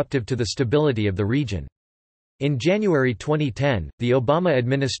disruptive to the stability of the region. In January 2010, the Obama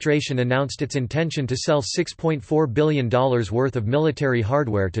administration announced its intention to sell $6.4 billion worth of military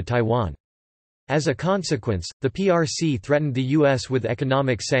hardware to Taiwan. As a consequence, the PRC threatened the U.S. with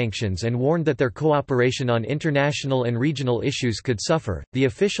economic sanctions and warned that their cooperation on international and regional issues could suffer. The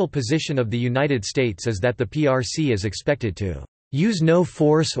official position of the United States is that the PRC is expected to use no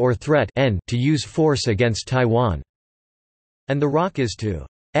force or threat to use force against Taiwan, and the ROC is to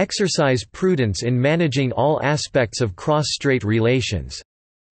exercise prudence in managing all aspects of cross-strait relations.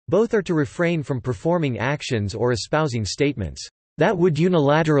 Both are to refrain from performing actions or espousing statements that would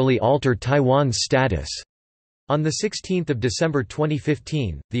unilaterally alter Taiwan's status. On 16 December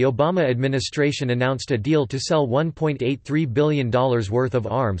 2015, the Obama administration announced a deal to sell $1.83 billion worth of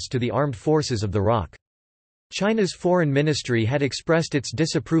arms to the armed forces of the ROC. China's foreign ministry had expressed its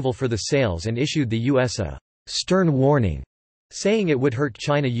disapproval for the sales and issued the U.S. a stern warning, saying it would hurt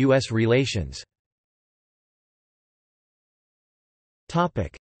China-U.S. relations.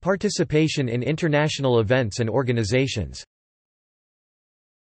 Participation in international events and organizations.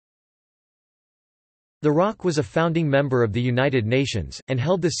 The ROC was a founding member of the United Nations, and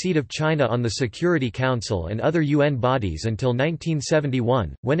held the seat of China on the Security Council and other UN bodies until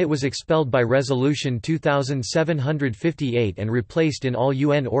 1971, when it was expelled by Resolution 2758 and replaced in all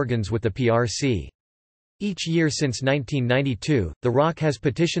UN organs with the PRC. Each year since 1992, the ROC has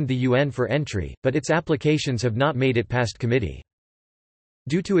petitioned the UN for entry, but its applications have not made it past committee.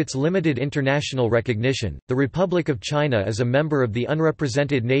 Due to its limited international recognition, the Republic of China is a member of the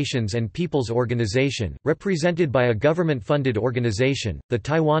Unrepresented Nations and Peoples Organization, represented by a government-funded organization, the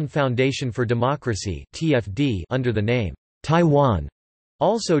Taiwan Foundation for Democracy (TFD), under the name Taiwan.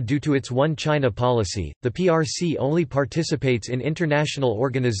 Also, due to its One China policy, the PRC only participates in international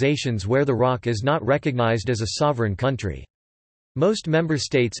organizations where the ROC is not recognized as a sovereign country. Most member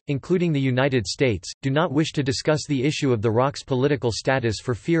states, including the United States, do not wish to discuss the issue of the ROC's political status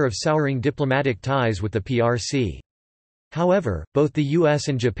for fear of souring diplomatic ties with the PRC. However, both the US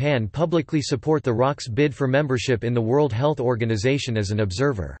and Japan publicly support the ROC's bid for membership in the World Health Organization as an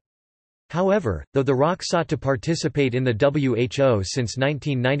observer. However, though the ROC sought to participate in the WHO since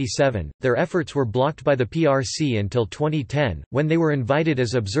 1997, their efforts were blocked by the PRC until 2010, when they were invited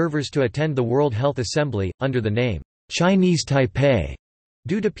as observers to attend the World Health Assembly, under the name Chinese Taipei.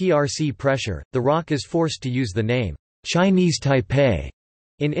 Due to PRC pressure, the ROC is forced to use the name Chinese Taipei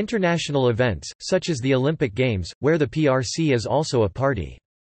in international events, such as the Olympic Games, where the PRC is also a party.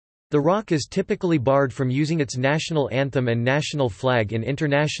 The ROC is typically barred from using its national anthem and national flag in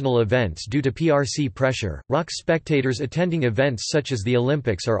international events due to PRC pressure. ROC spectators attending events such as the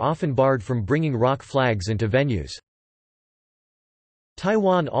Olympics are often barred from bringing ROC flags into venues.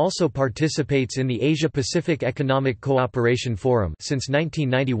 Taiwan also participates in the Asia-Pacific Economic Cooperation Forum since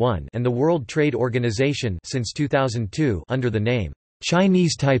 1991 and the World Trade Organization since 2002 under the name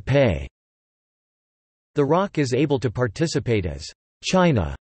Chinese Taipei. The ROC is able to participate as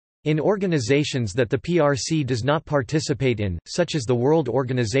China in organizations that the PRC does not participate in, such as the World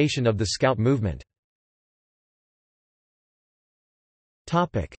Organization of the Scout Movement.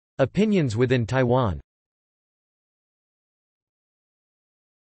 Opinions within Taiwan.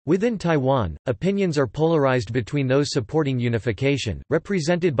 Within Taiwan, opinions are polarized between those supporting unification,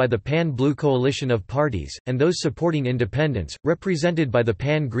 represented by the Pan-Blue Coalition of parties, and those supporting independence, represented by the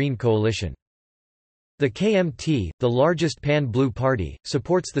Pan-Green Coalition. The KMT, the largest Pan-Blue party,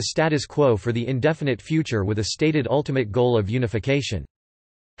 supports the status quo for the indefinite future with a stated ultimate goal of unification.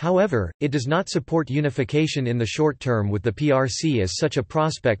 However, it does not support unification in the short term with the PRC, as such a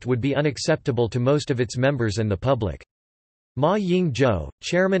prospect would be unacceptable to most of its members and the public. Ma Ying-jeou,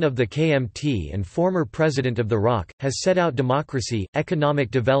 chairman of the KMT and former president of the ROC, has set out democracy, economic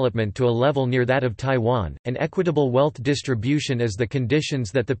development to a level near that of Taiwan, and equitable wealth distribution as the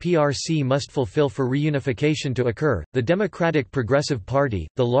conditions that the PRC must fulfill for reunification to occur. The Democratic Progressive Party,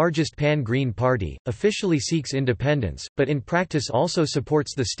 the largest pan-Green party, officially seeks independence, but in practice also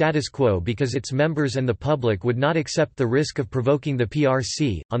supports the status quo because its members and the public would not accept the risk of provoking the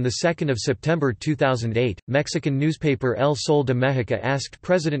PRC. On 2 September 2008, Mexican newspaper El Sol de Mexico asked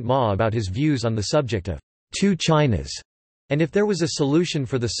President Ma about his views on the subject of two Chinas, and if there was a solution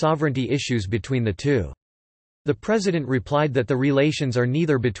for the sovereignty issues between the two. The president replied that the relations are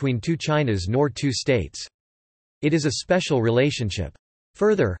neither between two Chinas nor two states. It is a special relationship.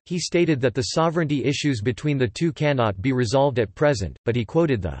 Further, he stated that the sovereignty issues between the two cannot be resolved at present, but he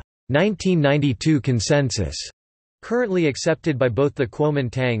quoted the 1992 consensus, currently accepted by both the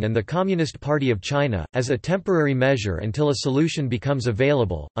Kuomintang and the Communist Party of China, as a temporary measure until a solution becomes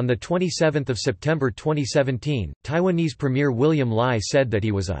available. On 27 September 2017, Taiwanese Premier William Lai said that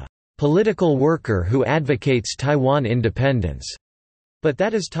he was a political worker who advocates Taiwan independence, but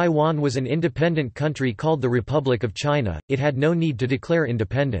that as Taiwan was an independent country called the Republic of China, it had no need to declare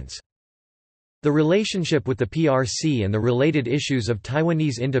independence. The relationship with the PRC and the related issues of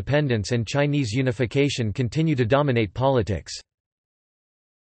Taiwanese independence and Chinese unification continue to dominate politics.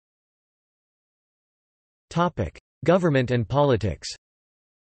 Government and politics.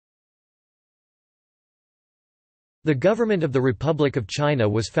 The government of the Republic of China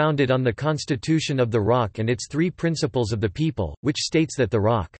was founded on the Constitution of the ROC and its three principles of the people, which states that the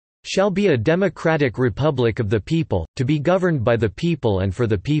ROC shall be a democratic republic of the people, to be governed by the people and for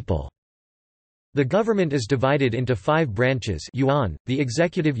the people. The government is divided into 5 branches: yuan, the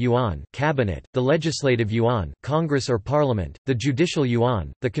executive yuan, cabinet; the legislative yuan, Congress or Parliament; the judicial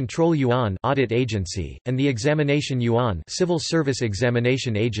yuan, the control yuan, audit agency; and the examination yuan, civil service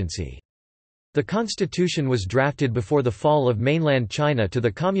examination agency. The constitution was drafted before the fall of mainland China to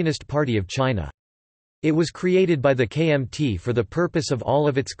the Communist Party of China. It was created by the KMT for the purpose of all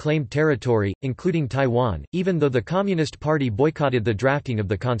of its claimed territory, including Taiwan, even though the Communist Party boycotted the drafting of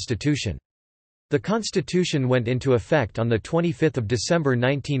the constitution. The constitution went into effect on 25 December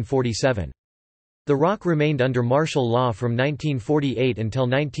 1947. The ROC remained under martial law from 1948 until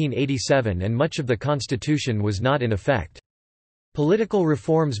 1987, and much of the constitution was not in effect. Political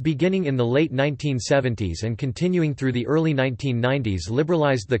reforms beginning in the late 1970s and continuing through the early 1990s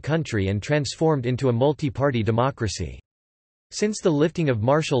liberalized the country and transformed into a multi-party democracy. Since the lifting of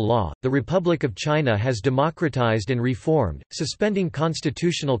martial law, the Republic of China has democratized and reformed, suspending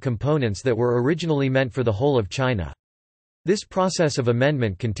constitutional components that were originally meant for the whole of China. This process of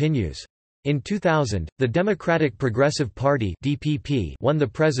amendment continues. In 2000, the Democratic Progressive Party (DPP) won the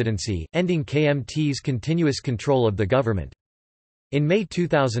presidency, ending KMT's continuous control of the government. In May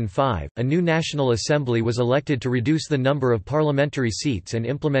 2005, a new National Assembly was elected to reduce the number of parliamentary seats and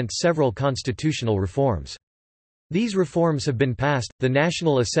implement several constitutional reforms. These reforms have been passed. The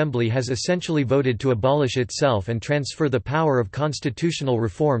National Assembly has essentially voted to abolish itself and transfer the power of constitutional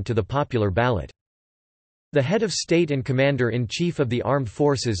reform to the popular ballot. The head of state and commander-in-chief of the armed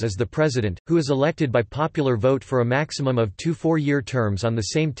forces is the president, who is elected by popular vote for a maximum of 2 4-year terms on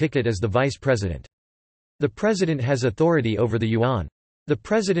the same ticket as the vice president. The president has authority over the yuan. The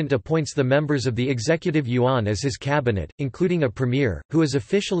president appoints the members of the executive yuan as his cabinet, including a premier, who is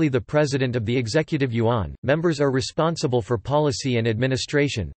officially the president of the executive yuan. Members are responsible for policy and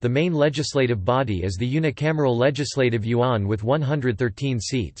administration. The main legislative body is the unicameral legislative yuan with 113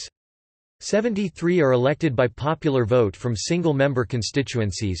 seats. 73 are elected by popular vote from single-member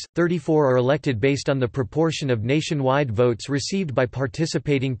constituencies, 34 are elected based on the proportion of nationwide votes received by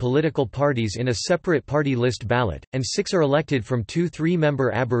participating political parties in a separate party list ballot, and 6 are elected from 2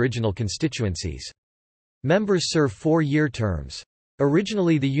 3-member Aboriginal constituencies. Members serve 4-year terms.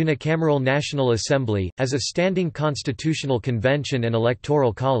 Originally the unicameral National Assembly, as a standing constitutional convention and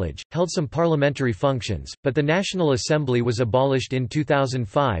electoral college, held some parliamentary functions, but the National Assembly was abolished in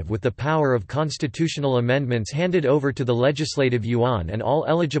 2005 with the power of constitutional amendments handed over to the legislative yuan and all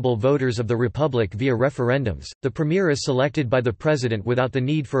eligible voters of the republic via referendums. The premier is selected by the president without the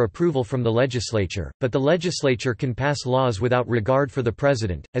need for approval from the legislature, but the legislature can pass laws without regard for the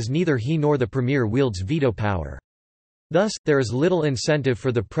president, as neither he nor the premier wields veto power. Thus, there is little incentive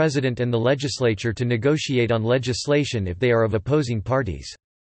for the president and the legislature to negotiate on legislation if they are of opposing parties.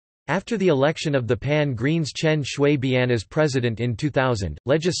 After the election of the Pan-Greens Chen Shui-bian as president in 2000,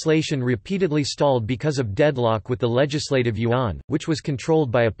 legislation repeatedly stalled because of deadlock with the Legislative Yuan, which was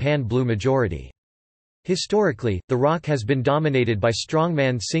controlled by a Pan-Blue majority. Historically, the ROC has been dominated by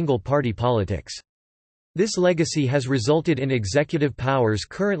strongman single-party politics. This legacy has resulted in executive powers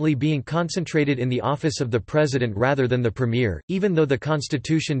currently being concentrated in the office of the president rather than the premier, even though the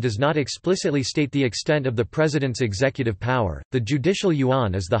constitution does not explicitly state the extent of the president's executive power. The judicial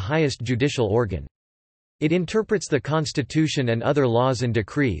yuan is the highest judicial organ. It interprets the constitution and other laws and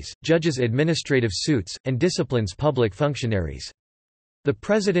decrees, judges administrative suits, and disciplines public functionaries. The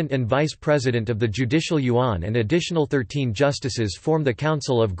president and vice president of the judicial yuan and additional 13 justices form the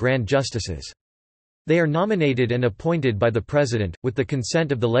Council of Grand Justices. They are nominated and appointed by the president, with the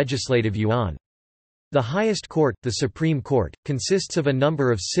consent of the Legislative Yuan. The highest court, the Supreme Court, consists of a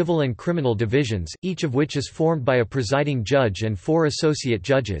number of civil and criminal divisions, each of which is formed by a presiding judge and 4 associate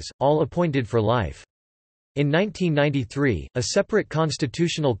judges, all appointed for life. In 1993, a separate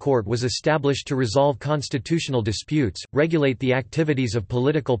constitutional court was established to resolve constitutional disputes, regulate the activities of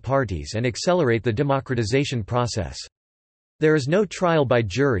political parties and accelerate the democratization process. There is no trial by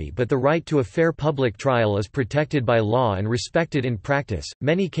jury, but the right to a fair public trial is protected by law and respected in practice.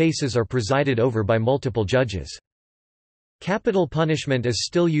 Many cases are presided over by multiple judges. Capital punishment is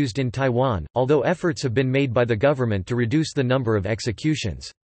still used in Taiwan, although efforts have been made by the government to reduce the number of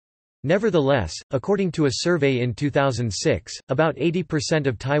executions. Nevertheless, according to a survey in 2006, about 80%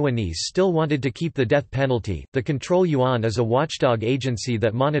 of Taiwanese still wanted to keep the death penalty. The Control Yuan is a watchdog agency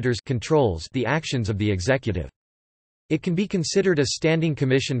that controls the actions of the executive. It can be considered a standing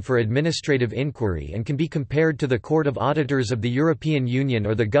commission for administrative inquiry and can be compared to the Court of Auditors of the European Union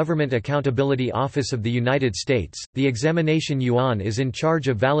or the Government Accountability Office of the United States. The examination yuan is in charge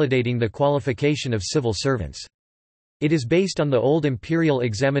of validating the qualification of civil servants. It is based on the old imperial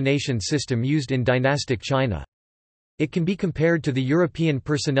examination system used in dynastic China. It can be compared to the European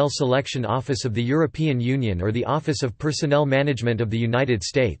Personnel Selection Office of the European Union or the Office of Personnel Management of the United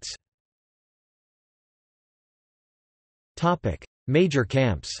States. Major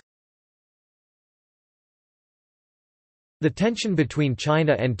camps. The tension between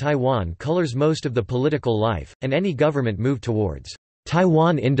China and Taiwan colors most of the political life, and any government move towards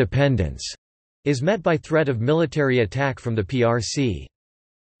Taiwan independence is met by threat of military attack from the PRC.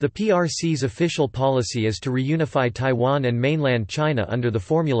 The PRC's official policy is to reunify Taiwan and mainland China under the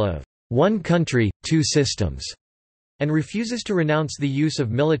formula of one country, two systems, and refuses to renounce the use of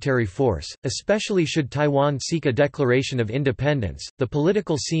military force, especially should Taiwan seek a declaration of independence. The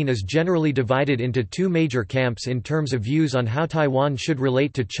political scene is generally divided into 2 major camps in terms of views on how Taiwan should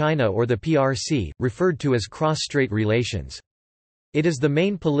relate to China or the PRC, referred to as cross-strait relations. It is the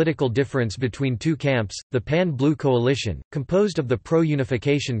main political difference between 2 camps, the Pan-Blue Coalition, composed of the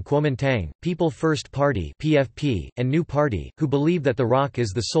pro-unification Kuomintang, People First Party (PFP), and New Party, who believe that the ROC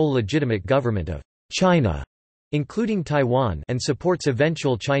is the sole legitimate government of China, including Taiwan, and supports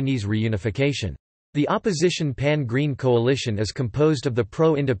eventual Chinese reunification. The opposition Pan-Green Coalition is composed of the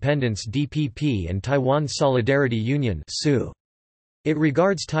pro-independence DPP and Taiwan Solidarity Union (SU). It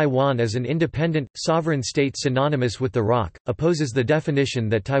regards Taiwan as an independent, sovereign state synonymous with the ROC, opposes the definition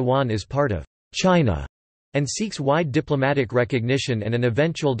that Taiwan is part of China, and seeks wide diplomatic recognition and an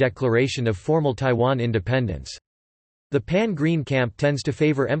eventual declaration of formal Taiwan independence. The Pan-Green camp tends to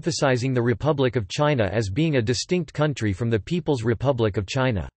favor emphasizing the Republic of China as being a distinct country from the People's Republic of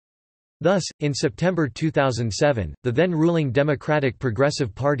China. Thus, in September 2007, the then-ruling Democratic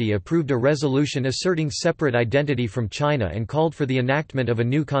Progressive Party approved a resolution asserting separate identity from China and called for the enactment of a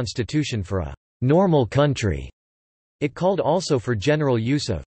new constitution for a normal country. It called also for general use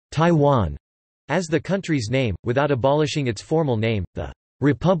of Taiwan as the country's name, without abolishing its formal name, the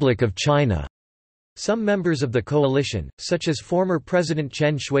Republic of China. Some members of the coalition, such as former President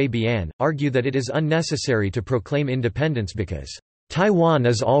Chen Shui-bian, argue that it is unnecessary to proclaim independence because Taiwan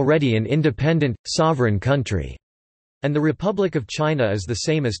is already an independent, sovereign country, and the Republic of China is the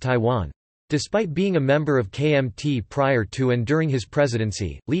same as Taiwan. Despite being a member of KMT prior to and during his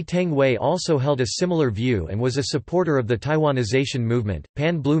presidency, Lee Teng-hui also held a similar view and was a supporter of the Taiwanization movement.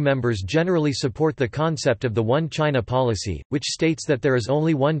 Pan-Blue members generally support the concept of the One China policy, which states that there is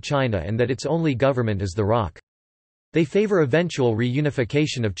only one China and that its only government is the ROC. They favor eventual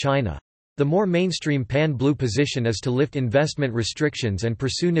reunification of China. The more mainstream Pan-Blue position is to lift investment restrictions and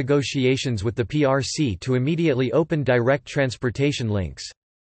pursue negotiations with the PRC to immediately open direct transportation links.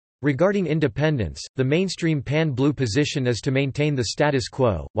 Regarding independence, the mainstream Pan-Blue position is to maintain the status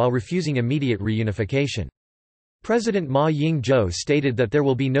quo, while refusing immediate reunification. President Ma Ying-jeou stated that there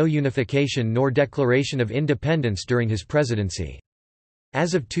will be no unification nor declaration of independence during his presidency.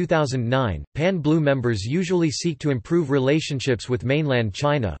 As of 2009, Pan-Blue members usually seek to improve relationships with mainland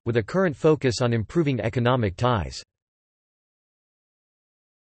China, with a current focus on improving economic ties.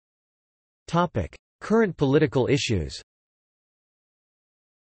 Current political issues.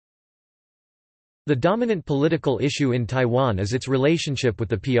 The dominant political issue in Taiwan is its relationship with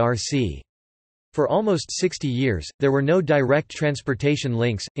the PRC. For almost 60 years, there were no direct transportation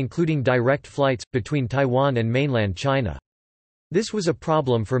links, including direct flights, between Taiwan and mainland China. This was a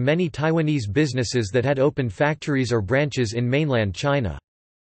problem for many Taiwanese businesses that had opened factories or branches in mainland China.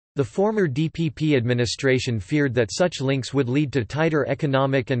 The former DPP administration feared that such links would lead to tighter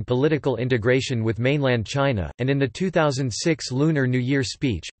economic and political integration with mainland China, and in the 2006 Lunar New Year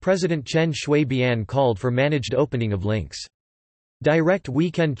speech, President Chen Shui-bian called for managed opening of links. Direct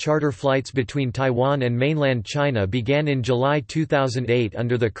weekend charter flights between Taiwan and mainland China began in July 2008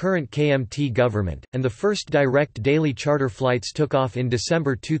 under the current KMT government, and the first direct daily charter flights took off in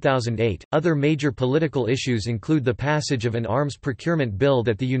December 2008. Other major political issues include the passage of an arms procurement bill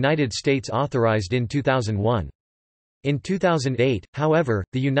that the United States authorized in 2001. In 2008, however,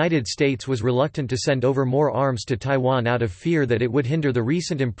 the United States was reluctant to send over more arms to Taiwan out of fear that it would hinder the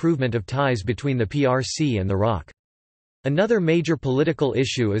recent improvement of ties between the PRC and the ROC. Another major political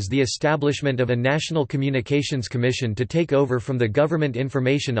issue is the establishment of a National Communications Commission to take over from the Government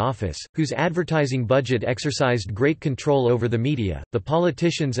Information Office, whose advertising budget exercised great control over the media. The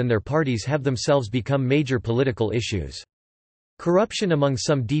politicians and their parties have themselves become major political issues. Corruption among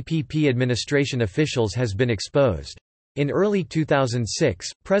some DPP administration officials has been exposed. In early 2006,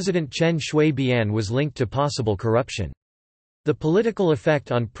 President Chen Shui-bian was linked to possible corruption. The political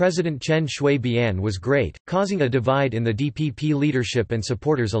effect on President Chen Shui-bian was great, causing a divide in the DPP leadership and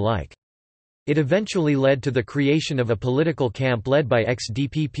supporters alike. It eventually led to the creation of a political camp led by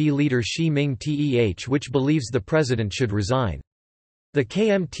ex-DPP leader Xi Ming-teh, which believes the president should resign. The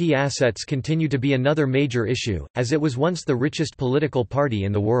KMT assets continue to be another major issue, as it was once the richest political party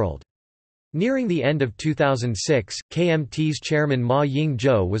in the world. Nearing the end of 2006, KMT's chairman Ma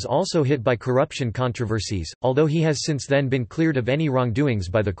Ying-jeou was also hit by corruption controversies, although he has since then been cleared of any wrongdoings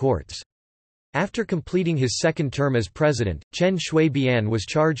by the courts. After completing his second term as president, Chen Shui-bian was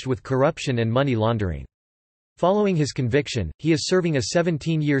charged with corruption and money laundering. Following his conviction, he is serving a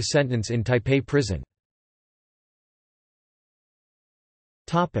 17-year sentence in Taipei prison.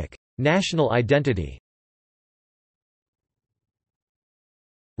 National identity.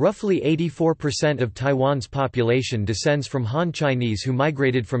 Roughly 84% of Taiwan's population descends from Han Chinese who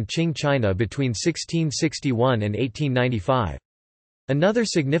migrated from Qing China between 1661 and 1895. Another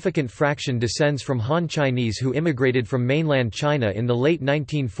significant fraction descends from Han Chinese who immigrated from mainland China in the late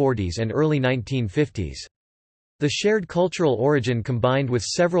 1940s and early 1950s. The shared cultural origin combined with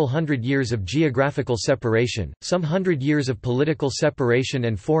several hundred years of geographical separation, some hundred years of political separation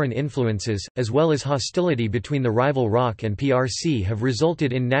and foreign influences, as well as hostility between the rival ROC and PRC have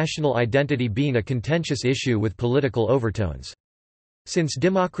resulted in national identity being a contentious issue with political overtones. Since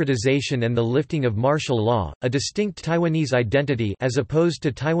democratization and the lifting of martial law, a distinct Taiwanese identity as opposed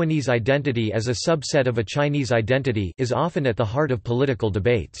to Taiwanese identity as a subset of a Chinese identity is often at the heart of political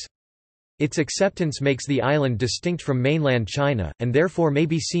debates. Its acceptance makes the island distinct from mainland China, and therefore may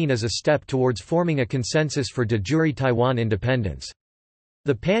be seen as a step towards forming a consensus for de jure Taiwan independence.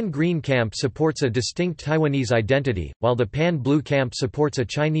 The Pan-Green camp supports a distinct Taiwanese identity, while the Pan-Blue camp supports a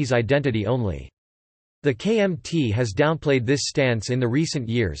Chinese identity only. The KMT has downplayed this stance in the recent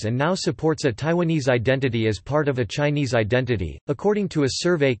years and now supports a Taiwanese identity as part of a Chinese identity. According to a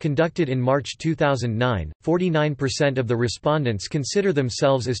survey conducted in March 2009, 49% of the respondents consider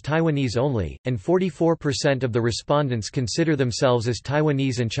themselves as Taiwanese only, and 44% of the respondents consider themselves as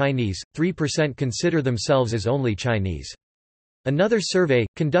Taiwanese and Chinese, 3% consider themselves as only Chinese. Another survey,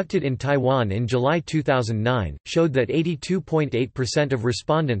 conducted in Taiwan in July 2009, showed that 82.8% of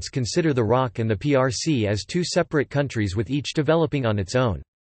respondents consider the ROC and the PRC as two separate countries with each developing on its own.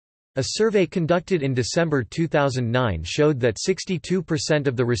 A survey conducted in December 2009 showed that 62%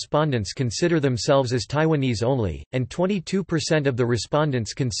 of the respondents consider themselves as Taiwanese only, and 22% of the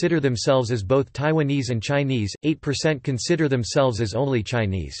respondents consider themselves as both Taiwanese and Chinese, 8% consider themselves as only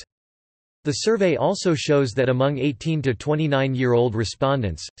Chinese. The survey also shows that among 18 to 29-year-old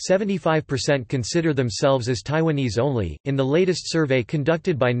respondents, 75% consider themselves as Taiwanese only. In the latest survey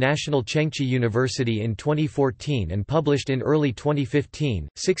conducted by National Chengchi University in 2014 and published in early 2015,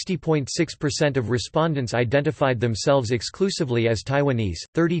 60.6% of respondents identified themselves exclusively as Taiwanese,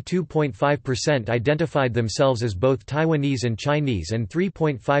 32.5% identified themselves as both Taiwanese and Chinese, and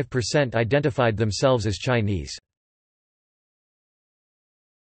 3.5% identified themselves as Chinese.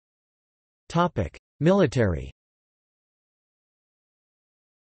 Military.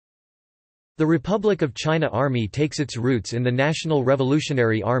 The Republic of China Army takes its roots in the National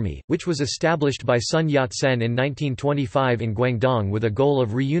Revolutionary Army, which was established by Sun Yat-sen in 1925 in Guangdong with a goal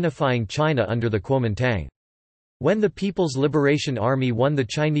of reunifying China under the Kuomintang. When the People's Liberation Army won the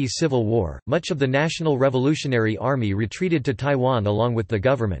Chinese Civil War, much of the National Revolutionary Army retreated to Taiwan along with the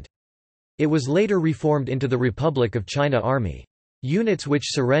government. It was later reformed into the Republic of China Army. Units which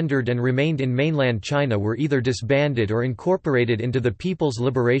surrendered and remained in mainland China were either disbanded or incorporated into the People's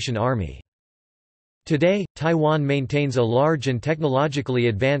Liberation Army. Today, Taiwan maintains a large and technologically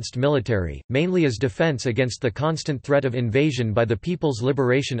advanced military, mainly as defense against the constant threat of invasion by the People's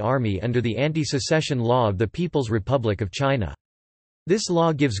Liberation Army under the Anti-Secession Law of the People's Republic of China. This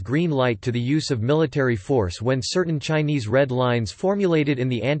law gives green light to the use of military force when certain Chinese red lines formulated in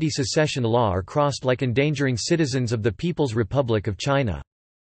the Anti-Secession Law are crossed, like endangering citizens of the People's Republic of China.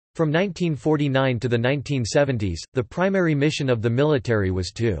 From 1949 to the 1970s, the primary mission of the military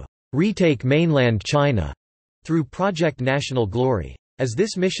was to retake mainland China through Project National Glory. As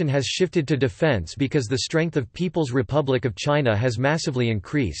this mission has shifted to defense because the strength of People's Republic of China has massively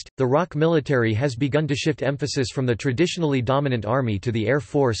increased, the ROC military has begun to shift emphasis from the traditionally dominant army to the Air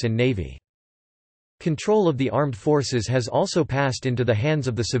Force and Navy. Control of the armed forces has also passed into the hands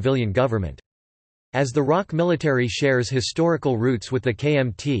of the civilian government. As the ROC military shares historical roots with the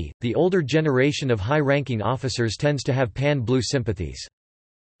KMT, the older generation of high-ranking officers tends to have pan-blue sympathies.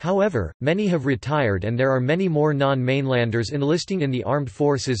 However, many have retired and there are many more non-mainlanders enlisting in the armed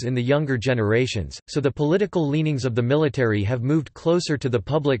forces in the younger generations, so the political leanings of the military have moved closer to the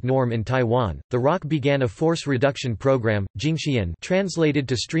public norm in Taiwan. The ROC began a force reduction program, Jingxian, translated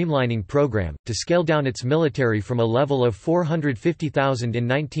to streamlining program, to scale down its military from a level of 450,000 in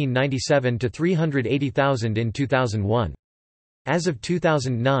 1997 to 380,000 in 2001. As of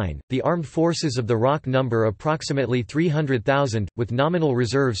 2009, the armed forces of the ROC number approximately 300,000, with nominal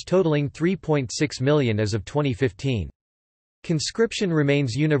reserves totaling 3.6 million as of 2015. Conscription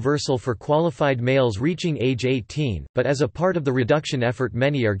remains universal for qualified males reaching age 18, but as a part of the reduction effort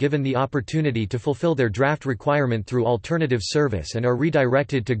many are given the opportunity to fulfill their draft requirement through alternative service and are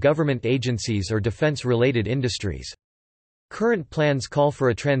redirected to government agencies or defense-related industries. Current plans call for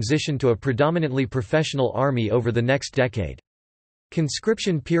a transition to a predominantly professional army over the next decade.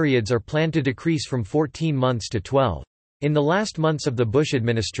 Conscription periods are planned to decrease from 14 months to 12. In the last months of the Bush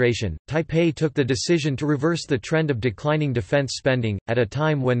administration, Taipei took the decision to reverse the trend of declining defense spending, at a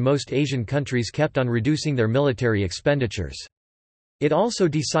time when most Asian countries kept on reducing their military expenditures. It also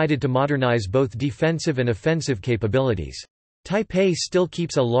decided to modernize both defensive and offensive capabilities. Taipei still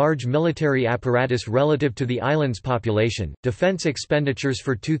keeps a large military apparatus relative to the island's population. Defense expenditures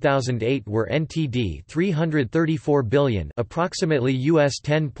for 2008 were NTD 334 billion, approximately US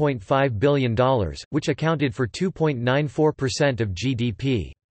 $10.5 billion, which accounted for 2.94% of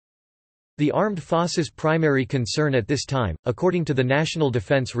GDP. The armed forces' primary concern at this time, according to the National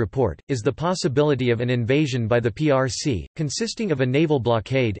Defense Report, is the possibility of an invasion by the PRC, consisting of a naval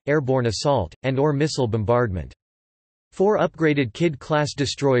blockade, airborne assault, and/or missile bombardment. 4 upgraded Kidd-class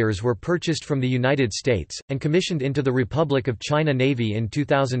destroyers were purchased from the United States, and commissioned into the Republic of China Navy in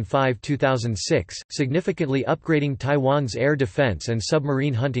 2005–2006, significantly upgrading Taiwan's air defense and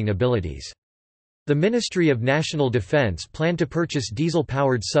submarine hunting abilities. The Ministry of National Defense planned to purchase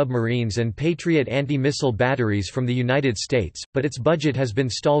diesel-powered submarines and Patriot anti-missile batteries from the United States, but its budget has been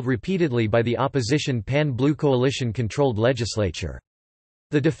stalled repeatedly by the opposition Pan-Blue Coalition-controlled legislature.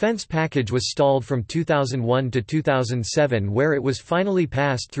 The defense package was stalled from 2001 to 2007, where it was finally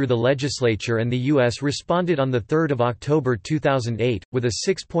passed through the legislature, and the U.S. responded on 3 October 2008, with a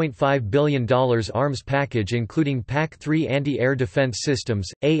 $6.5 billion arms package including PAC-3 anti-air defense systems,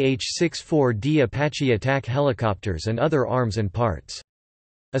 AH-64D Apache attack helicopters and other arms and parts.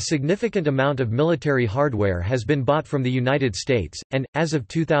 A significant amount of military hardware has been bought from the United States, and, as of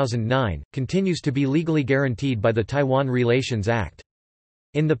 2009, continues to be legally guaranteed by the Taiwan Relations Act.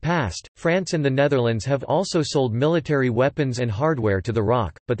 In the past, France and the Netherlands have also sold military weapons and hardware to the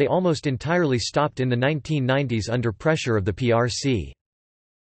ROC, but they almost entirely stopped in the 1990s under pressure of the PRC.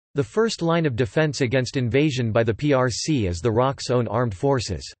 The first line of defense against invasion by the PRC is the ROC's own armed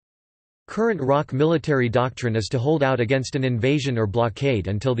forces. Current ROC military doctrine is to hold out against an invasion or blockade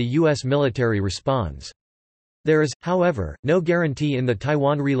until the U.S. military responds. There is, however, no guarantee in the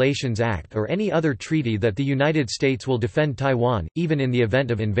Taiwan Relations Act or any other treaty that the United States will defend Taiwan, even in the event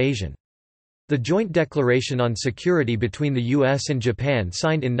of invasion. The Joint Declaration on Security between the U.S. and Japan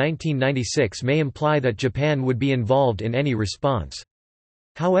signed in 1996 may imply that Japan would be involved in any response.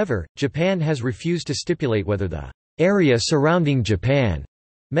 However, Japan has refused to stipulate whether the area surrounding Japan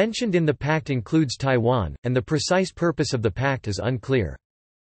mentioned in the pact includes Taiwan, and the precise purpose of the pact is unclear.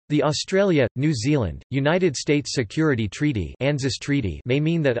 The Australia, New Zealand, United States Security Treaty (ANZUS Treaty) may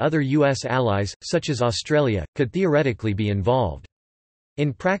mean that other U.S. allies, such as Australia, could theoretically be involved.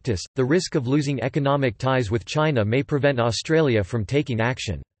 In practice, the risk of losing economic ties with China may prevent Australia from taking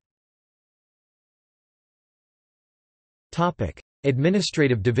action.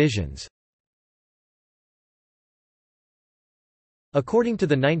 Administrative divisions. According to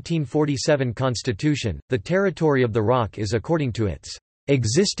the 1947 Constitution, the territory of the ROC is according to its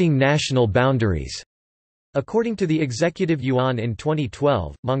existing national boundaries. According to the Executive Yuan in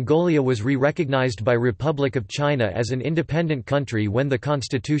 2012, Mongolia was re-recognized by Republic of China as an independent country when the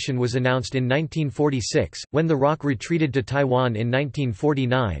constitution was announced in 1946. When the ROC retreated to Taiwan in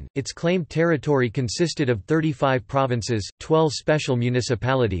 1949, its claimed territory consisted of 35 provinces, 12 special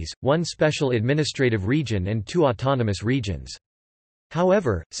municipalities, 1 special administrative region and 2 autonomous regions.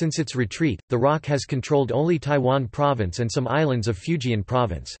 However, since its retreat, the ROC has controlled only Taiwan Province and some islands of Fujian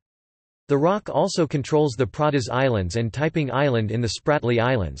Province. The ROC also controls the Pratas Islands and Taiping Island in the Spratly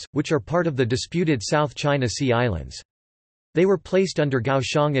Islands, which are part of the disputed South China Sea Islands. They were placed under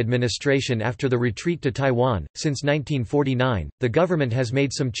Kaohsiung administration after the retreat to Taiwan. Since 1949, the government has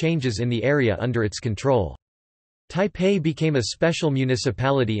made some changes in the area under its control. Taipei became a special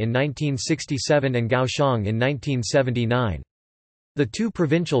municipality in 1967 and Kaohsiung in 1979. The 2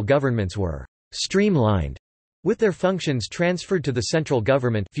 provincial governments were streamlined, with their functions transferred to the central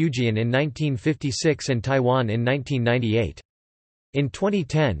government Fujian in 1956 and Taiwan in 1998. In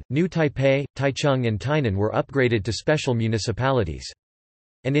 2010, New Taipei, Taichung and Tainan were upgraded to special municipalities.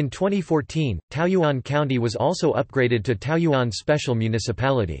 And in 2014, Taoyuan County was also upgraded to Taoyuan Special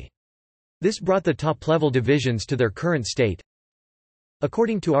Municipality. This brought the top-level divisions to their current state.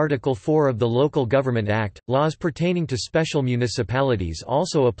 According to Article 4 of the Local Government Act, laws pertaining to special municipalities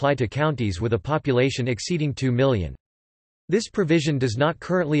also apply to counties with a population exceeding 2 million. This provision does not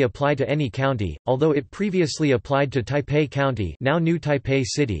currently apply to any county, although it previously applied to Taipei County, now New Taipei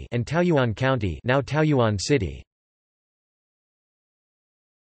City, and Taoyuan County, now Taoyuan City.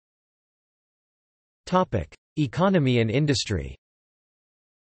 Topic: Economy and industry.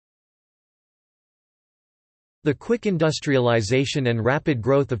 The quick industrialization and rapid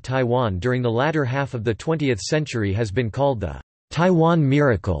growth of Taiwan during the latter half of the 20th century has been called the Taiwan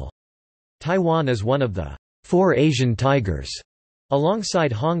Miracle. Taiwan is one of the 4 Asian tigers,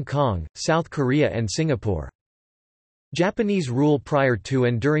 alongside Hong Kong, South Korea and Singapore. Japanese rule prior to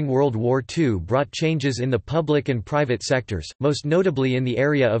and during World War II brought changes in the public and private sectors, most notably in the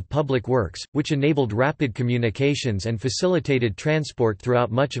area of public works, which enabled rapid communications and facilitated transport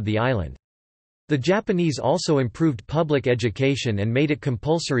throughout much of the island. The Japanese also improved public education and made it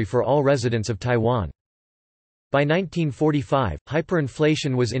compulsory for all residents of Taiwan. By 1945,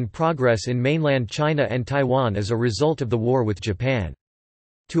 hyperinflation was in progress in mainland China and Taiwan as a result of the war with Japan.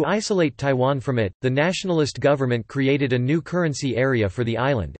 To isolate Taiwan from it, the nationalist government created a new currency area for the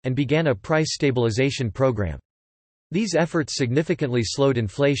island, and began a price stabilization program. These efforts significantly slowed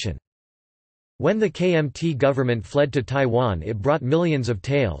inflation. When the KMT government fled to Taiwan, it brought millions of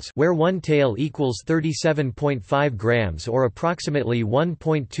taels, where 1 tael equals 37.5 grams or approximately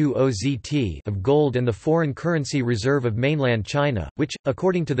 1.20 ZT of gold and the foreign currency reserve of mainland China, which,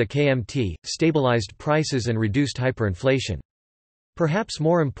 according to the KMT, stabilized prices and reduced hyperinflation. Perhaps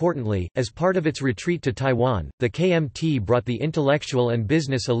more importantly, as part of its retreat to Taiwan, the KMT brought the intellectual and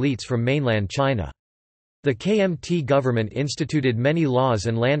business elites from mainland China. The KMT government instituted many laws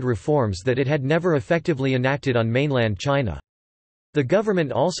and land reforms that it had never effectively enacted on mainland China. The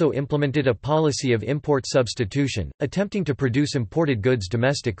government also implemented a policy of import substitution, attempting to produce imported goods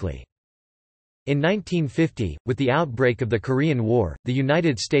domestically. In 1950, with the outbreak of the Korean War, the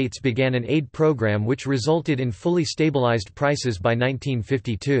United States began an aid program which resulted in fully stabilized prices by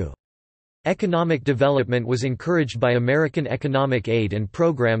 1952. Economic development was encouraged by American economic aid and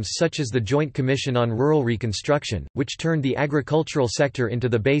programs such as the Joint Commission on Rural Reconstruction, which turned the agricultural sector into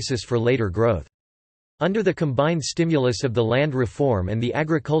the basis for later growth. Under the combined stimulus of the land reform and the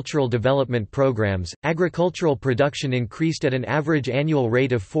agricultural development programs, agricultural production increased at an average annual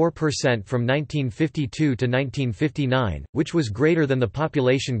rate of 4% from 1952 to 1959, which was greater than the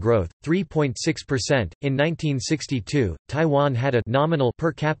population growth, 3.6%. In 1962, Taiwan had a nominal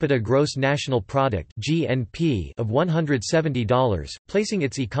per capita gross national product (GNP) of $170, placing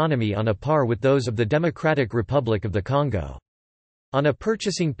its economy on a par with those of the Democratic Republic of the Congo. On a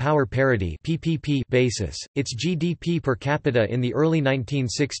purchasing power parity (PPP) basis, its GDP per capita in the early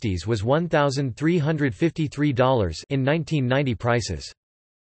 1960s was $1,353 in 1990 prices.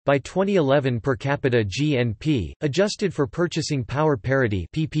 By 2011 per capita GNP, adjusted for purchasing power parity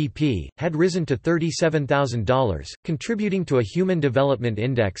 (PPP), had risen to $37,000, contributing to a Human Development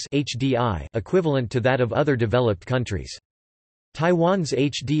Index (HDI) equivalent to that of other developed countries. Taiwan's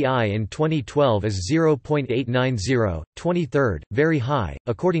HDI in 2012 is 0.890, 23rd, very high,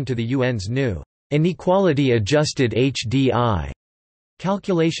 according to the UN's new inequality-adjusted HDI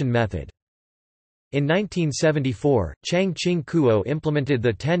calculation method. In 1974, Chiang Ching-kuo implemented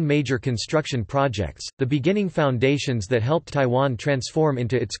the 10 major construction projects, the beginning foundations that helped Taiwan transform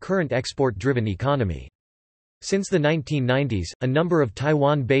into its current export-driven economy. Since the 1990s, a number of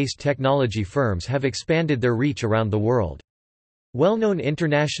Taiwan-based technology firms have expanded their reach around the world. Well-known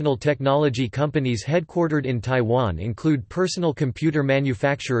international technology companies headquartered in Taiwan include personal computer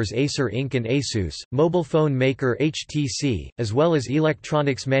manufacturers Acer Inc. and Asus, mobile phone maker HTC, as well as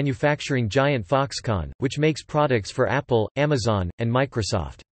electronics manufacturing giant Foxconn, which makes products for Apple, Amazon, and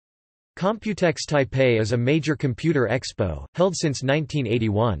Microsoft. Computex Taipei is a major computer expo, held since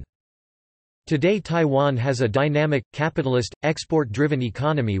 1981. Today Taiwan has a dynamic, capitalist, export-driven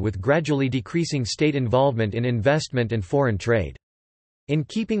economy with gradually decreasing state involvement in investment and foreign trade. In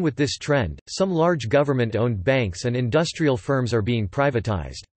keeping with this trend, some large government-owned banks and industrial firms are being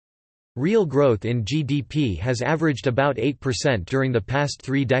privatized. Real growth in GDP has averaged about 8% during the past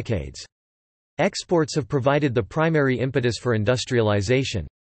 3 decades. Exports have provided the primary impetus for industrialization.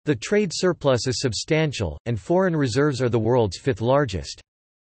 The trade surplus is substantial, and foreign reserves are the world's 5th largest.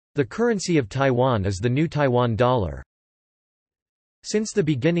 The currency of Taiwan is the new Taiwan dollar. Since the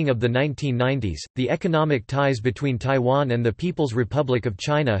beginning of the 1990s, the economic ties between Taiwan and the People's Republic of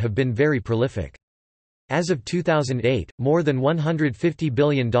China have been very prolific. As of 2008, more than $150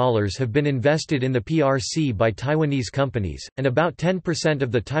 billion have been invested in the PRC by Taiwanese companies, and about 10%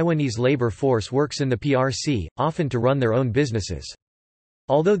 of the Taiwanese labor force works in the PRC, often to run their own businesses.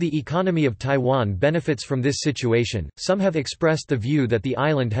 Although the economy of Taiwan benefits from this situation, some have expressed the view that the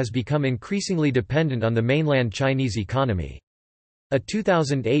island has become increasingly dependent on the mainland Chinese economy. A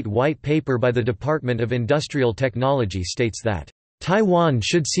 2008 white paper by the Department of Industrial Technology states that, "Taiwan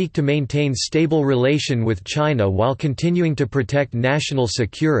should seek to maintain stable relation with China while continuing to protect national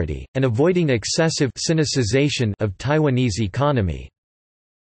security, and avoiding excessive sinicization of Taiwanese economy."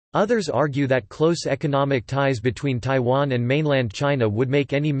 Others argue that close economic ties between Taiwan and mainland China would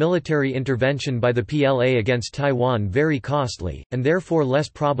make any military intervention by the PLA against Taiwan very costly, and therefore less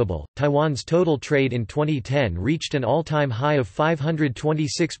probable. Taiwan's total trade in 2010 reached an all-time high of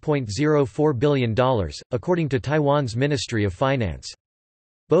 $526.04 billion, according to Taiwan's Ministry of Finance.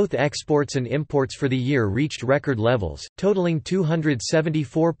 Both exports and imports for the year reached record levels, totaling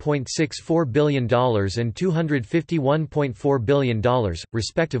 $274.64 billion and $251.4 billion,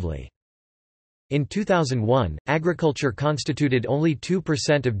 respectively. In 2001, agriculture constituted only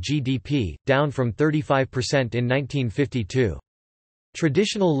 2% of GDP, down from 35% in 1952.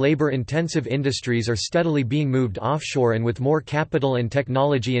 Traditional labor-intensive industries are steadily being moved offshore and with more capital and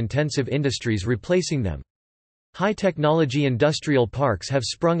technology-intensive industries replacing them. High-technology industrial parks have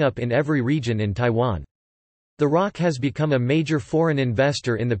sprung up in every region in Taiwan. The ROC has become a major foreign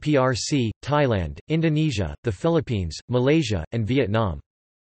investor in the PRC, Thailand, Indonesia, the Philippines, Malaysia, and Vietnam.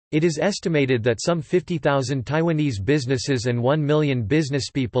 It is estimated that some 50,000 Taiwanese businesses and 1 million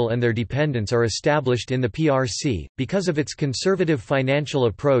businesspeople and their dependents are established in the PRC. Because of its conservative financial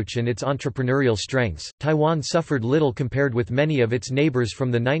approach and its entrepreneurial strengths, Taiwan suffered little compared with many of its neighbors from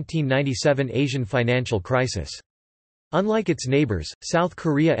the 1997 Asian financial crisis. Unlike its neighbors, South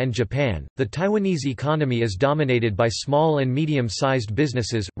Korea and Japan, the Taiwanese economy is dominated by small and medium-sized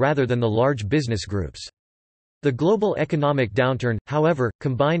businesses, rather than the large business groups. The global economic downturn, however,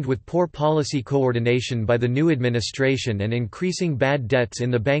 combined with poor policy coordination by the new administration and increasing bad debts in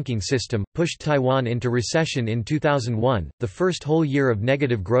the banking system, pushed Taiwan into recession in 2001, the first whole year of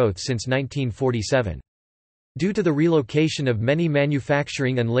negative growth since 1947. Due to the relocation of many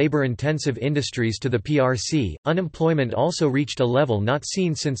manufacturing and labor-intensive industries to the PRC, unemployment also reached a level not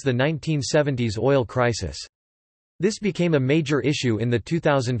seen since the 1970s oil crisis. This became a major issue in the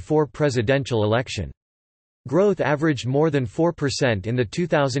 2004 presidential election. Growth averaged more than 4% in the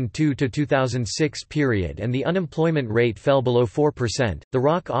 2002 to 2006 period and the unemployment rate fell below 4%. The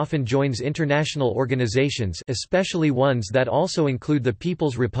ROC often joins international organizations, especially ones that also include the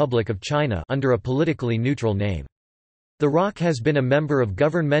People's Republic of China, under a politically neutral name. The ROC has been a member of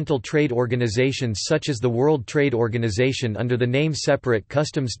governmental trade organizations such as the World Trade Organization under the name Separate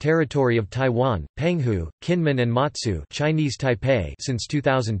Customs Territory of Taiwan, Penghu, Kinmen and Matsu, Chinese Taipei, since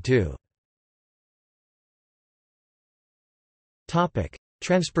 2002.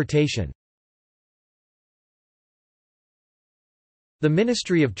 Transportation. The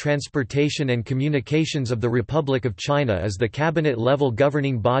Ministry of Transportation and Communications of the Republic of China is the cabinet-level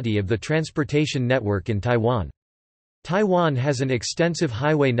governing body of the transportation network in Taiwan. Taiwan has an extensive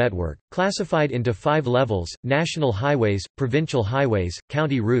highway network, classified into 5 levels: national highways, provincial highways,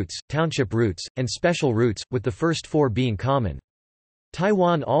 county routes, township routes, and special routes, with the first 4 being common.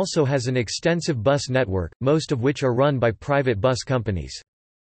 Taiwan also has an extensive bus network, most of which are run by private bus companies.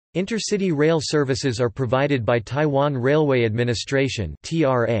 Intercity rail services are provided by Taiwan Railway Administration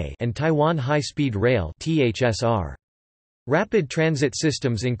and Taiwan High-Speed Rail. Rapid transit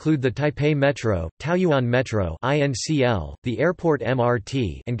systems include the Taipei Metro, Taoyuan Metro the Airport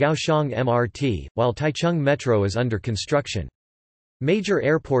MRT, and Kaohsiung MRT, while Taichung Metro is under construction. Major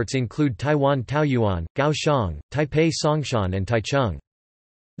airports include Taiwan Taoyuan, Kaohsiung, Taipei Songshan and Taichung.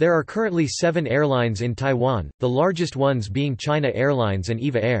 There are currently 7 airlines in Taiwan, the largest ones being China Airlines and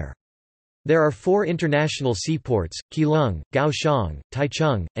EVA Air. There are 4 international seaports: Keelung, Kaohsiung,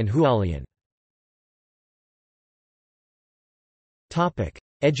 Taichung, and Hualien.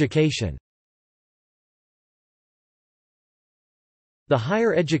 Education. The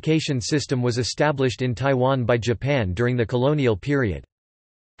higher education system was established in Taiwan by Japan during the colonial period.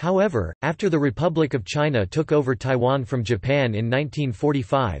 However, after the Republic of China took over Taiwan from Japan in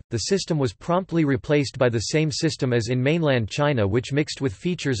 1945, the system was promptly replaced by the same system as in mainland China, which mixed with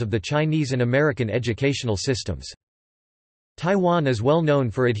features of the Chinese and American educational systems. Taiwan is well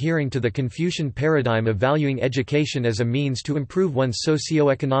known for adhering to the Confucian paradigm of valuing education as a means to improve one's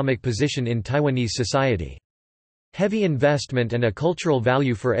socio-economic position in Taiwanese society. Heavy investment and a cultural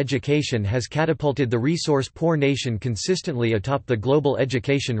value for education has catapulted the resource-poor nation consistently atop the global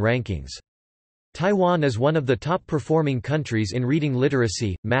education rankings. Taiwan is one of the top-performing countries in reading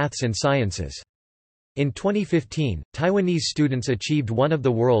literacy, maths and sciences. In 2015, Taiwanese students achieved one of the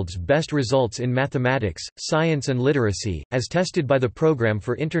world's best results in mathematics, science and literacy, as tested by the Program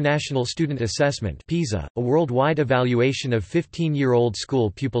for International Student Assessment (PISA), a worldwide evaluation of 15-year-old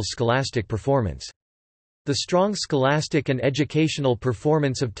school pupils' scholastic performance. The strong scholastic and educational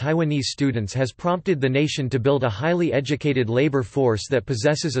performance of Taiwanese students has prompted the nation to build a highly educated labor force that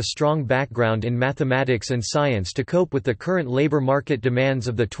possesses a strong background in mathematics and science to cope with the current labor market demands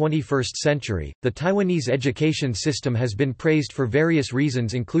of the 21st century. The Taiwanese education system has been praised for various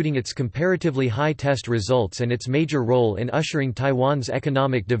reasons, including its comparatively high test results and its major role in ushering Taiwan's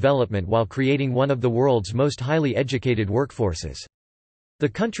economic development while creating one of the world's most highly educated workforces. The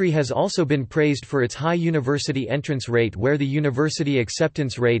country has also been praised for its high university entrance rate, where the university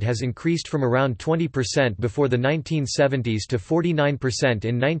acceptance rate has increased from around 20% before the 1970s to 49%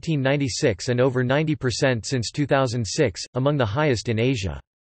 in 1996 and over 90% since 2006, among the highest in Asia.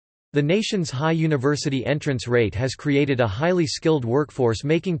 The nation's high university entrance rate has created a highly skilled workforce,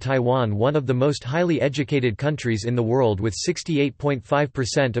 making Taiwan one of the most highly educated countries in the world, with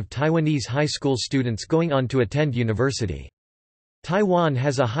 68.5% of Taiwanese high school students going on to attend university. Taiwan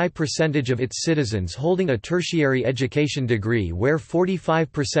has a high percentage of its citizens holding a tertiary education degree, where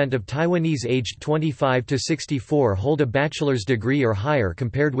 45% of Taiwanese aged 25 to 64 hold a bachelor's degree or higher,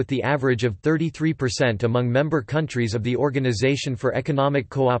 compared with the average of 33% among member countries of the Organization for Economic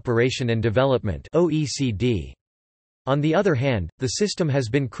Cooperation and Development (OECD). On the other hand, the system has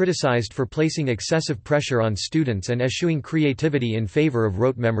been criticized for placing excessive pressure on students and eschewing creativity in favor of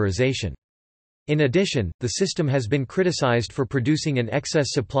rote memorization. In addition, the system has been criticized for producing an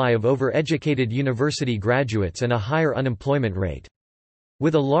excess supply of over-educated university graduates and a higher unemployment rate.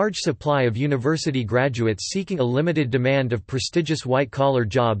 With a large supply of university graduates seeking a limited demand of prestigious white-collar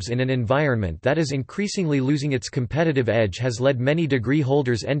jobs in an environment that is increasingly losing its competitive edge has led many degree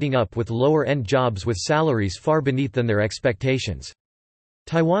holders ending up with lower-end jobs with salaries far beneath than their expectations.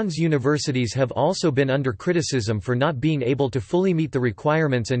 Taiwan's universities have also been under criticism for not being able to fully meet the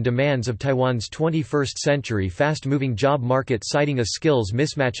requirements and demands of Taiwan's 21st-century fast-moving job market, citing a skills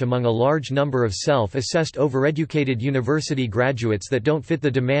mismatch among a large number of self-assessed overeducated university graduates that don't fit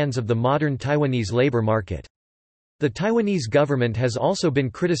the demands of the modern Taiwanese labor market. The Taiwanese government has also been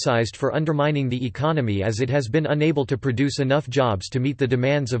criticized for undermining the economy, as it has been unable to produce enough jobs to meet the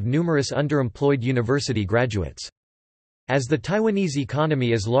demands of numerous underemployed university graduates. As the Taiwanese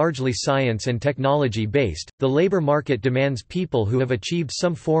economy is largely science and technology-based, the labor market demands people who have achieved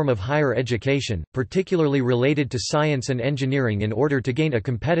some form of higher education, particularly related to science and engineering, in order to gain a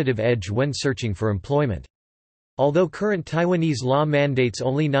competitive edge when searching for employment. Although current Taiwanese law mandates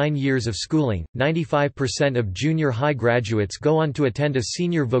only 9 years of schooling, 95% of junior high graduates go on to attend a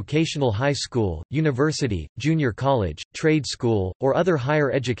senior vocational high school, university, junior college, trade school, or other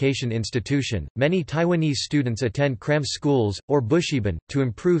higher education institution. Many Taiwanese students attend cram schools, or bushiban, to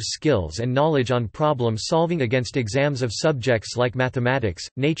improve skills and knowledge on problem solving against exams of subjects like mathematics,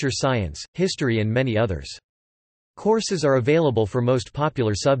 nature science, history, and many others. Courses are available for most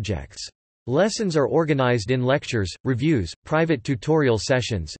popular subjects. Lessons are organized in lectures, reviews, private tutorial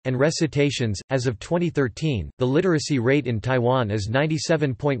sessions, and recitations. As of 2013, the literacy rate in Taiwan is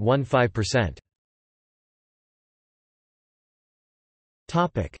 97.15%.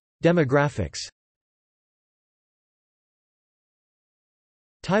 Topic: Demographics.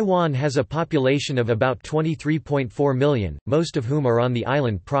 Taiwan has a population of about 23.4 million, most of whom are on the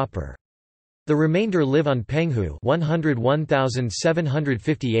island proper. The remainder live on Penghu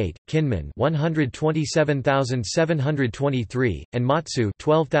 101,758, Kinmen 127,723, and Matsu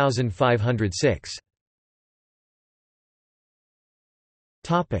 12,506.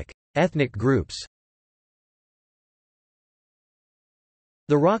 Topic: Ethnic groups.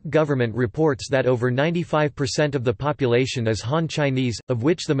 The ROC government reports that over 95% of the population is Han Chinese, of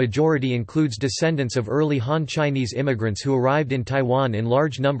which the majority includes descendants of early Han Chinese immigrants who arrived in Taiwan in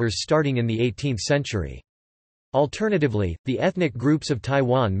large numbers starting in the 18th century. Alternatively, the ethnic groups of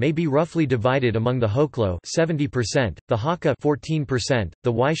Taiwan may be roughly divided among the Hoklo 70%, the Hakka 14%,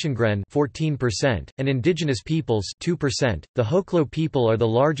 the Waishengren 14%, and indigenous peoples 2%. The Hoklo people are the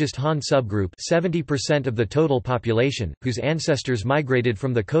largest Han subgroup, 70% of the total population, whose ancestors migrated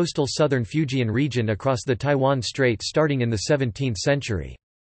from the coastal southern Fujian region across the Taiwan Strait starting in the 17th century.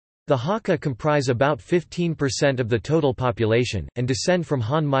 The Hakka comprise about 15% of the total population, and descend from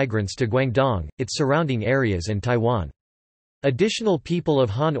Han migrants to Guangdong, its surrounding areas and Taiwan. Additional people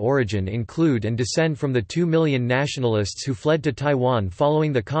of Han origin include and descend from the 2 million nationalists who fled to Taiwan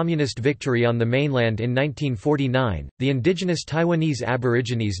following the communist victory on the mainland in 1949. The indigenous Taiwanese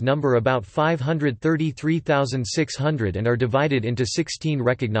Aborigines number about 533,600 and are divided into 16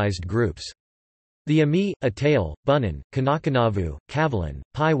 recognized groups. The Ami, Atayal, Bunun, Kanakanavu, Kavalan,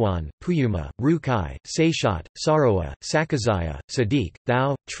 Paiwan, Puyuma, Rukai, Saishat, Saroa, Sakazaya, Sadiq,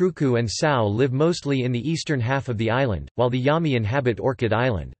 Thao, Truku and Sao live mostly in the eastern half of the island, while the Yami inhabit Orchid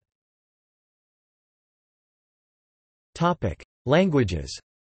Island. Languages.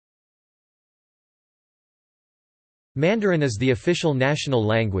 Mandarin is the official national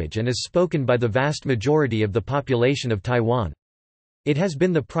language and is spoken by the vast majority of the population of Taiwan. It has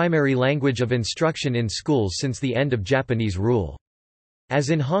been the primary language of instruction in schools since the end of Japanese rule.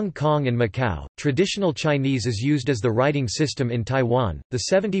 As in Hong Kong and Macau, traditional Chinese is used as the writing system in Taiwan. The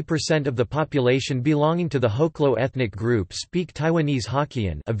 70% of the population belonging to the Hoklo ethnic group speak Taiwanese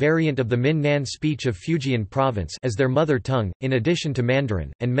Hokkien, a variant of the Min-Nan speech of Fujian province, as their mother tongue, in addition to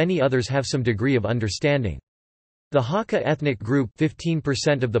Mandarin, and many others have some degree of understanding. The Hakka ethnic group,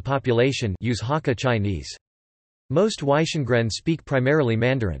 15% of the population, use Hakka Chinese. Most Waishengren speak primarily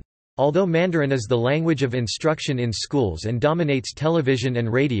Mandarin. Although Mandarin is the language of instruction in schools and dominates television and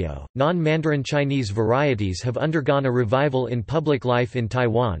radio, non-Mandarin Chinese varieties have undergone a revival in public life in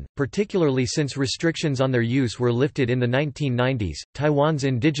Taiwan, particularly since restrictions on their use were lifted in the 1990s. Taiwan's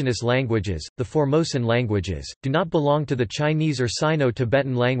indigenous languages, the Formosan languages, do not belong to the Chinese or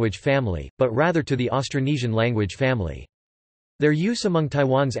Sino-Tibetan language family, but rather to the Austronesian language family. Their use among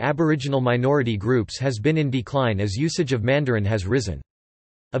Taiwan's Aboriginal minority groups has been in decline as usage of Mandarin has risen.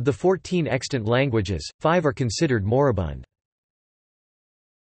 Of the 14 extant languages, 5 are considered moribund.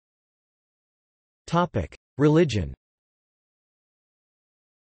 Religion.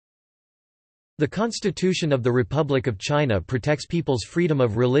 The Constitution of the Republic of China protects people's freedom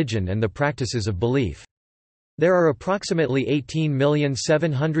of religion and the practices of belief. There are approximately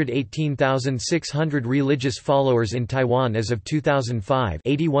 18,718,600 religious followers in Taiwan as of 2005,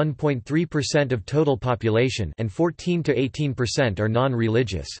 81.3% of total population, and 14 to 18% are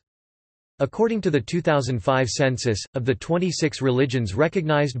non-religious. According to the 2005 census, of the 26 religions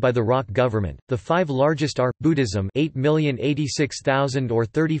recognized by the ROC government, the 5 largest are Buddhism 8,086,000 or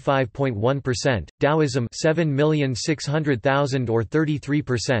 35.1%, Taoism 7,600,000 or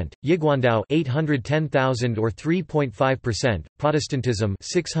 33%, Yiguandao 810,000 or 3.5%, Protestantism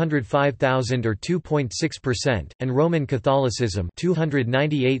 605,000 or 2.6%, and Roman Catholicism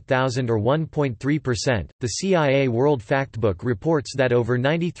 298,000 or 1.3%. The CIA World Factbook reports that over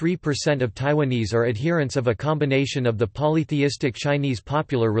 93% of of Taiwanese are adherents of a combination of the polytheistic Chinese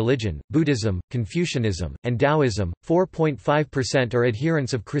popular religion, Buddhism, Confucianism, and Taoism. 4.5% are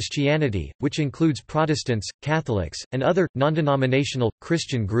adherents of Christianity, which includes Protestants, Catholics, and other, non-denominational,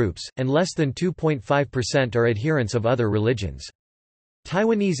 Christian groups, and less than 2.5% are adherents of other religions.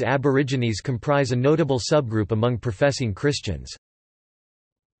 Taiwanese Aborigines comprise a notable subgroup among professing Christians.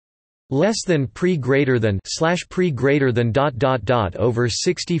 Less than pre-greater than over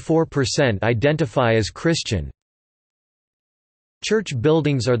 64% identify as Christian. Church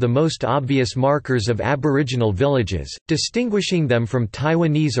buildings are the most obvious markers of Aboriginal villages, distinguishing them from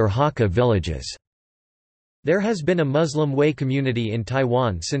Taiwanese or Hakka villages. There has been a Muslim Way community in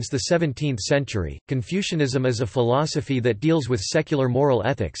Taiwan since the 17th century. Confucianism is a philosophy that deals with secular moral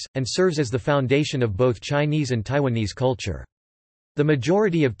ethics, and serves as the foundation of both Chinese and Taiwanese culture. The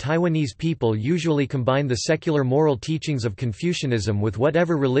majority of Taiwanese people usually combine the secular moral teachings of Confucianism with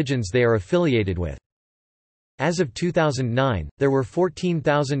whatever religions they are affiliated with. As of 2009, there were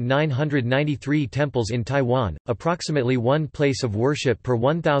 14,993 temples in Taiwan, approximately one place of worship per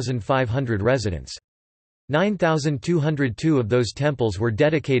 1,500 residents. 9,202 of those temples were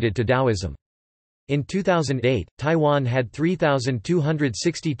dedicated to Taoism. In 2008, Taiwan had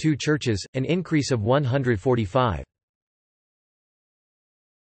 3,262 churches, an increase of 145.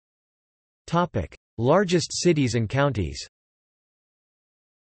 Largest cities and counties.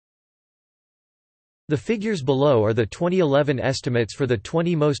 The figures below are the 2011 estimates for the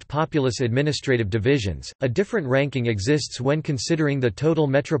 20 most populous administrative divisions. A different ranking exists when considering the total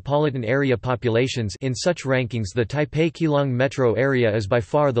metropolitan area populations. In such rankings, the Taipei-Keelung metro area is by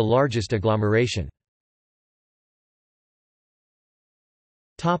far the largest agglomeration.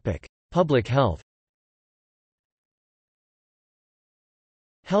 Topic: Public health.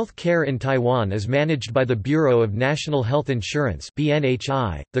 Health care in Taiwan is managed by the Bureau of National Health Insurance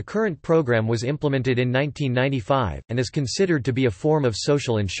 (BNHI). The current program was implemented in 1995 and is considered to be a form of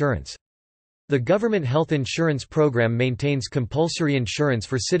social insurance. The government health insurance program maintains compulsory insurance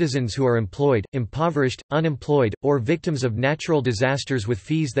for citizens who are employed, impoverished, unemployed, or victims of natural disasters with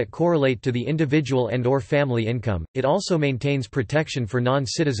fees that correlate to the individual and/or family income. It also maintains protection for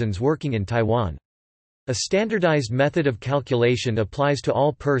non-citizens working in Taiwan. A standardized method of calculation applies to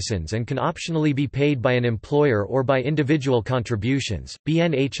all persons and can optionally be paid by an employer or by individual contributions.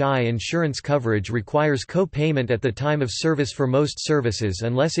 BNHI insurance coverage requires co-payment at the time of service for most services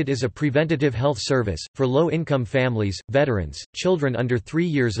unless it is a preventative health service, for low-income families, veterans, children under 3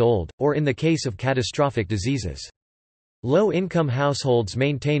 years old, or in the case of catastrophic diseases. Low-income households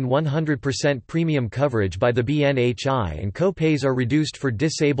maintain 100% premium coverage by the BNHI and co-pays are reduced for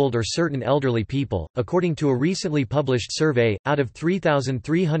disabled or certain elderly people. According to a recently published survey, out of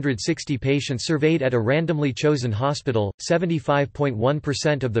 3,360 patients surveyed at a randomly chosen hospital,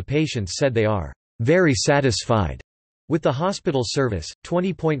 75.1% of the patients said they are very satisfied with the hospital service,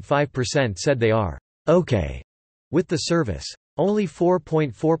 20.5% said they are okay with the service. Only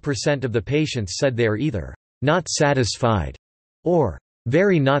 4.4% of the patients said they are either not satisfied or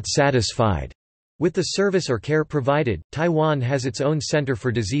very not satisfied with the service or care provided. Taiwan has its own Center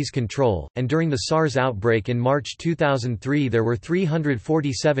for Disease Control, and during the SARS outbreak in March 2003 there were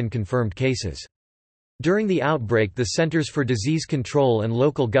 347 confirmed cases. During the outbreak, the Centers for Disease Control and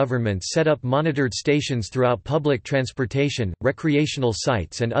local governments set up monitored stations throughout public transportation, recreational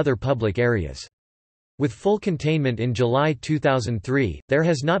sites and other public areas. With full containment in July 2003, there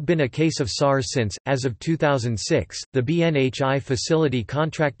has not been a case of SARS since. As of 2006, the BNHI facility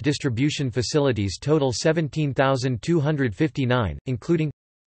contract distribution facilities total 17,259, including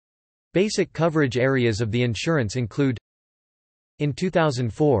basic coverage areas of the insurance include. In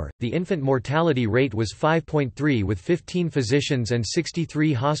 2004, the infant mortality rate was 5.3 with 15 physicians and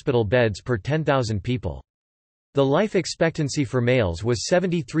 63 hospital beds per 10,000 people. The life expectancy for males was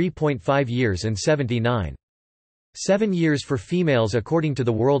 73.5 years and 79.7 years for females according to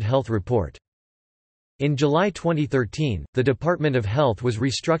the World Health Report. In July 2013, the Department of Health was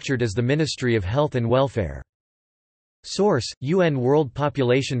restructured as the Ministry of Health and Welfare. Source: UN World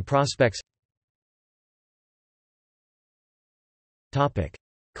Population Prospects.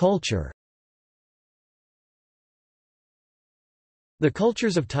 Culture. The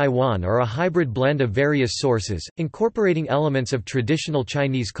cultures of Taiwan are a hybrid blend of various sources, incorporating elements of traditional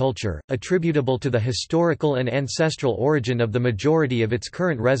Chinese culture, attributable to the historical and ancestral origin of the majority of its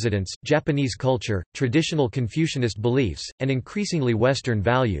current residents, Japanese culture, traditional Confucianist beliefs, and increasingly Western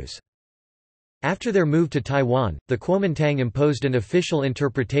values. After their move to Taiwan, the Kuomintang imposed an official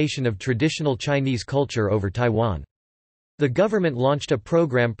interpretation of traditional Chinese culture over Taiwan. The government launched a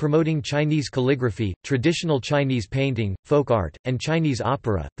program promoting Chinese calligraphy, traditional Chinese painting, folk art, and Chinese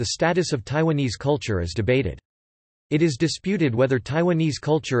opera. The status of Taiwanese culture is debated. It is disputed whether Taiwanese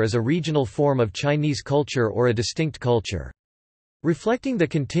culture is a regional form of Chinese culture or a distinct culture. Reflecting the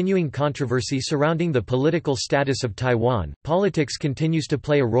continuing controversy surrounding the political status of Taiwan, politics continues to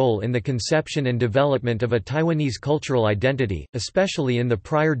play a role in the conception and development of a Taiwanese cultural identity, especially in the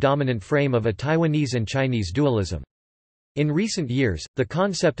prior dominant frame of a Taiwanese and Chinese dualism. In recent years, the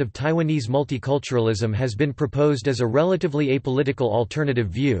concept of Taiwanese multiculturalism has been proposed as a relatively apolitical alternative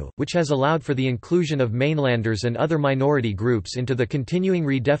view, which has allowed for the inclusion of mainlanders and other minority groups into the continuing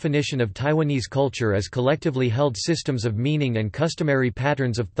redefinition of Taiwanese culture as collectively held systems of meaning and customary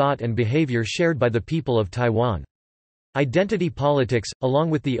patterns of thought and behavior shared by the people of Taiwan. Identity politics, along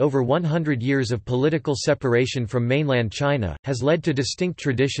with the over 100 years of political separation from mainland China, has led to distinct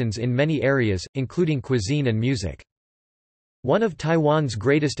traditions in many areas, including cuisine and music. One of Taiwan's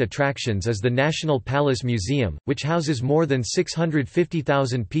greatest attractions is the National Palace Museum, which houses more than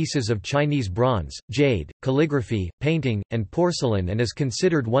 650,000 pieces of Chinese bronze, jade, calligraphy, painting, and porcelain and is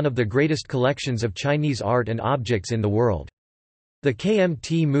considered one of the greatest collections of Chinese art and objects in the world. The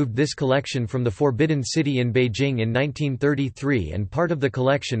KMT moved this collection from the Forbidden City in Beijing in 1933 and part of the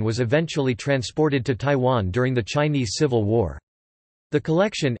collection was eventually transported to Taiwan during the Chinese Civil War. The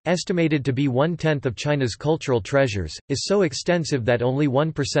collection, estimated to be 1/10 of China's cultural treasures, is so extensive that only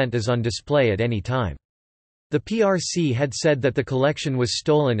 1% is on display at any time. The PRC had said that the collection was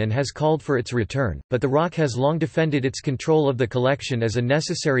stolen and has called for its return, but the ROC has long defended its control of the collection as a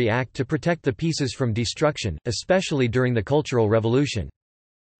necessary act to protect the pieces from destruction, especially during the Cultural Revolution.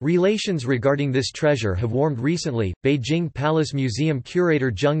 Relations regarding this treasure have warmed recently. Beijing Palace Museum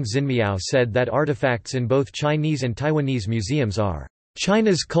curator Zheng Xinmiao said that artifacts in both Chinese and Taiwanese museums are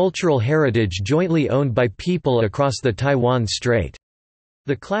China's cultural heritage jointly owned by people across the Taiwan Strait.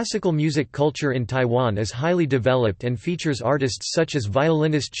 The classical music culture in Taiwan is highly developed and features artists such as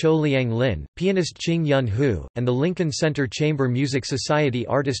violinist Cho Liang Lin, pianist Qing Yun Hu, and the Lincoln Center Chamber Music Society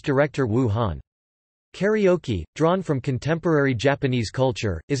artist-director Wu Han. Karaoke, drawn from contemporary Japanese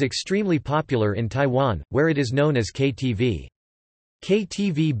culture, is extremely popular in Taiwan, where it is known as KTV.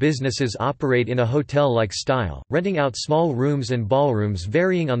 KTV businesses operate in a hotel-like style, renting out small rooms and ballrooms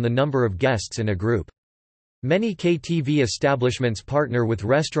varying on the number of guests in a group. Many KTV establishments partner with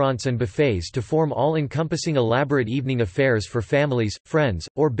restaurants and buffets to form all-encompassing elaborate evening affairs for families, friends,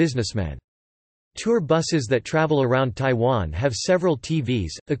 or businessmen. Tour buses that travel around Taiwan have several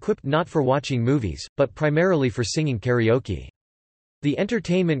TVs, equipped not for watching movies, but primarily for singing karaoke. The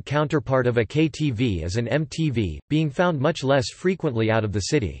entertainment counterpart of a KTV is an MTV, being found much less frequently out of the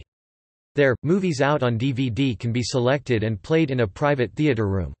city. There, movies out on DVD can be selected and played in a private theater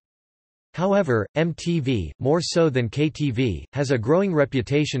room. However, MTV, more so than KTV, has a growing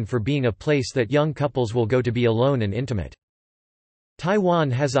reputation for being a place that young couples will go to be alone and intimate. Taiwan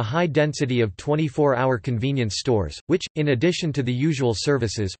has a high density of 24-hour convenience stores, which, in addition to the usual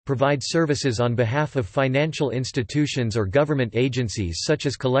services, provide services on behalf of financial institutions or government agencies such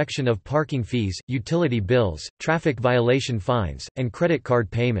as collection of parking fees, utility bills, traffic violation fines, and credit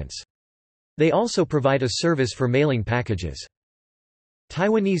card payments. They also provide a service for mailing packages.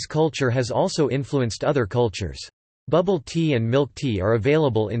 Taiwanese culture has also influenced other cultures. Bubble tea and milk tea are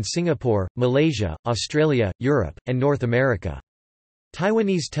available in Singapore, Malaysia, Australia, Europe, and North America.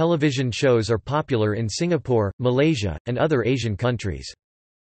 Taiwanese television shows are popular in Singapore, Malaysia, and other Asian countries.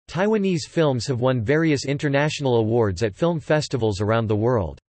 Taiwanese films have won various international awards at film festivals around the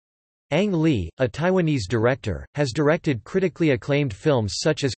world. Ang Lee, a Taiwanese director, has directed critically acclaimed films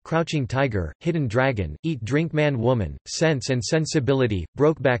such as Crouching Tiger, Hidden Dragon, Eat Drink Man Woman, Sense and Sensibility,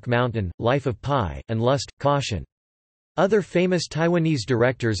 Brokeback Mountain, Life of Pi, and Lust, Caution. Other famous Taiwanese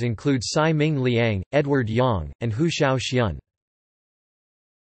directors include Tsai Ming Liang, Edward Yang, and Hu Xiaoxian.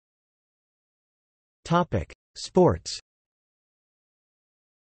 Sports.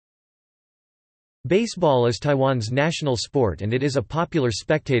 Baseball is Taiwan's national sport and it is a popular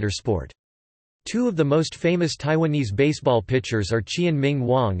spectator sport. Two of the most famous Taiwanese baseball pitchers are Chien-Ming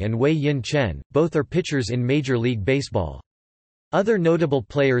Wang and Wei Yin-chen, both are pitchers in Major League Baseball. Other notable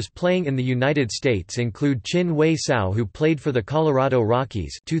players playing in the United States include Chin Wei-Sao, who played for the Colorado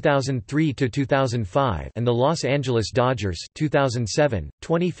Rockies 2003–2005 and the Los Angeles Dodgers 2007,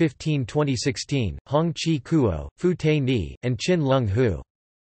 2015–2016, Hong Chi-kuo, Fu Tae-ni, and Chin Lung-hu.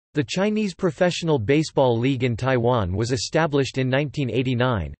 The Chinese Professional Baseball League in Taiwan was established in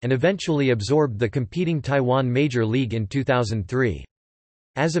 1989, and eventually absorbed the competing Taiwan Major League in 2003.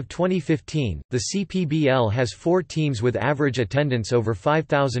 As of 2015, the CPBL has 4 teams with average attendance over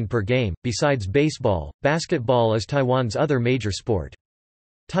 5,000 per game. Besides baseball, basketball is Taiwan's other major sport.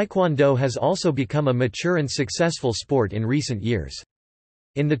 Taekwondo has also become a mature and successful sport in recent years.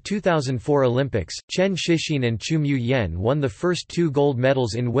 In the 2004 Olympics, Chen Shixin and Chu Mu-yen won the first 2 gold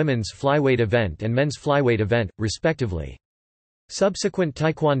medals in women's flyweight event and men's flyweight event, respectively. Subsequent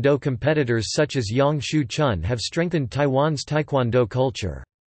Taekwondo competitors such as Yang Shu-chun have strengthened Taiwan's Taekwondo culture.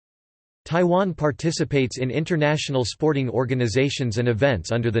 Taiwan participates in international sporting organizations and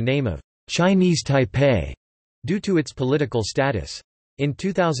events under the name of Chinese Taipei due to its political status. In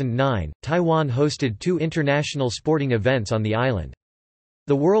 2009, Taiwan hosted 2 international sporting events on the island.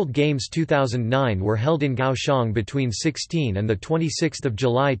 The World Games 2009 were held in Kaohsiung between 16 and 26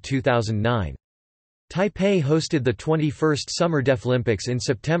 July 2009. Taipei hosted the 21st Summer Deaflympics in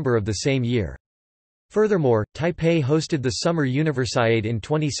September of the same year. Furthermore, Taipei hosted the Summer Universiade in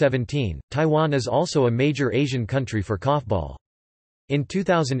 2017. Taiwan is also a major Asian country for korfball. In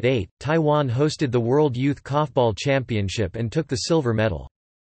 2008, Taiwan hosted the World Youth Korfball Championship and took the silver medal.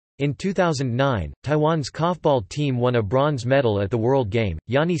 In 2009, Taiwan's korfball team won a bronze medal at the World Game.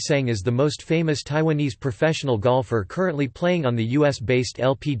 Yani Tseng is the most famous Taiwanese professional golfer currently playing on the US-based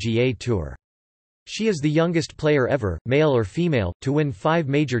LPGA Tour. She is the youngest player ever, male or female, to win 5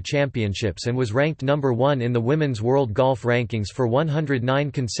 major championships and was ranked number 1 in the Women's World Golf Rankings for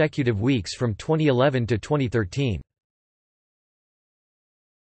 109 consecutive weeks from 2011 to 2013.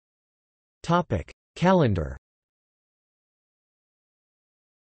 Calendar.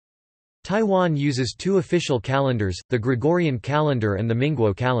 Taiwan uses 2 official calendars, the Gregorian calendar and the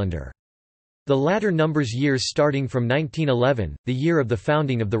Mingguo calendar. The latter numbers years starting from 1911, the year of the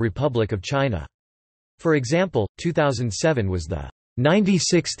founding of the Republic of China. For example, 2007 was the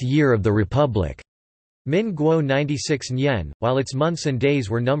 96th year of the Republic, Min Guo 96 Nian, while its months and days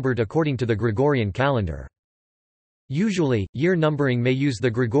were numbered according to the Gregorian calendar. Usually, year numbering may use the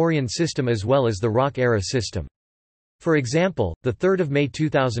Gregorian system as well as the Rock-era system. For example, the 3rd of May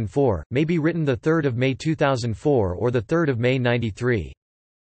 2004, may be written the 3rd of May 2004 or the 3rd of May 93.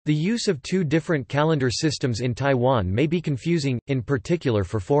 The use of 2 different calendar systems in Taiwan may be confusing, in particular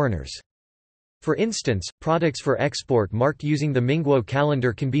for foreigners. For instance, products for export marked using the Mingguo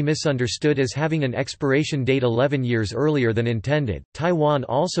calendar can be misunderstood as having an expiration date 11 years earlier than intended. Taiwan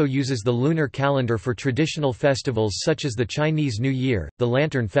also uses the lunar calendar for traditional festivals such as the Chinese New Year, the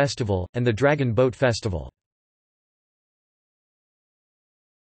Lantern Festival, and the Dragon Boat Festival.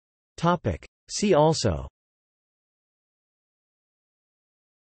 See also: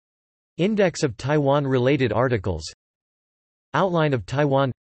 Index of Taiwan-related articles, Outline of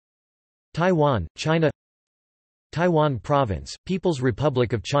Taiwan, Taiwan, China, Taiwan Province, People's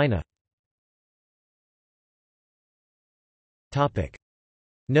Republic of China.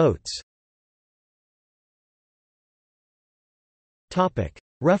 Notes.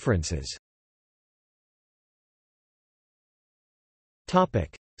 References.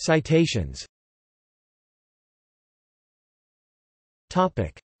 Citations.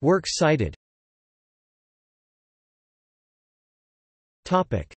 Works cited.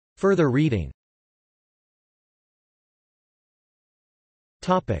 Further reading.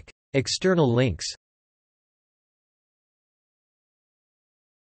 External links.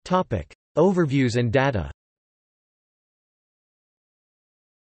 Overviews and data.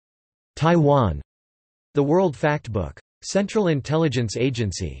 Taiwan. The World Factbook. Central Intelligence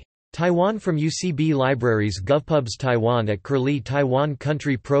Agency. Taiwan from UCB Libraries. GovPubs. Taiwan at Curlie. Taiwan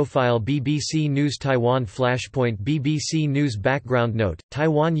Country Profile. BBC News. Taiwan Flashpoint. BBC News. Background note: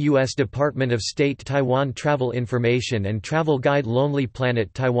 Taiwan, U.S. Department of State. Taiwan Travel Information and Travel Guide. Lonely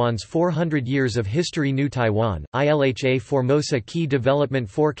Planet. Taiwan's 400 Years of History. New Taiwan, ILHA. Formosa. Key development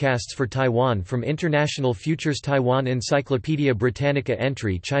forecasts for Taiwan from International Futures. Taiwan Encyclopaedia Britannica.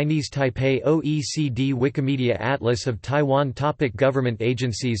 Entry: Chinese Taipei. OECD. Wikimedia Atlas of Taiwan. Topic: Government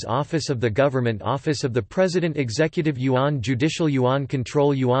agencies. Office of the Government, Office of the President, Executive Yuan, Judicial Yuan,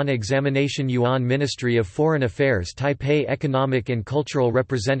 Control Yuan, Examination Yuan, Ministry of Foreign Affairs. Taipei Economic and Cultural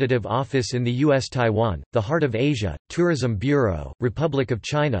Representative Office in the U.S. Taiwan, the Heart of Asia, Tourism Bureau, Republic of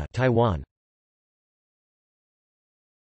China, Taiwan.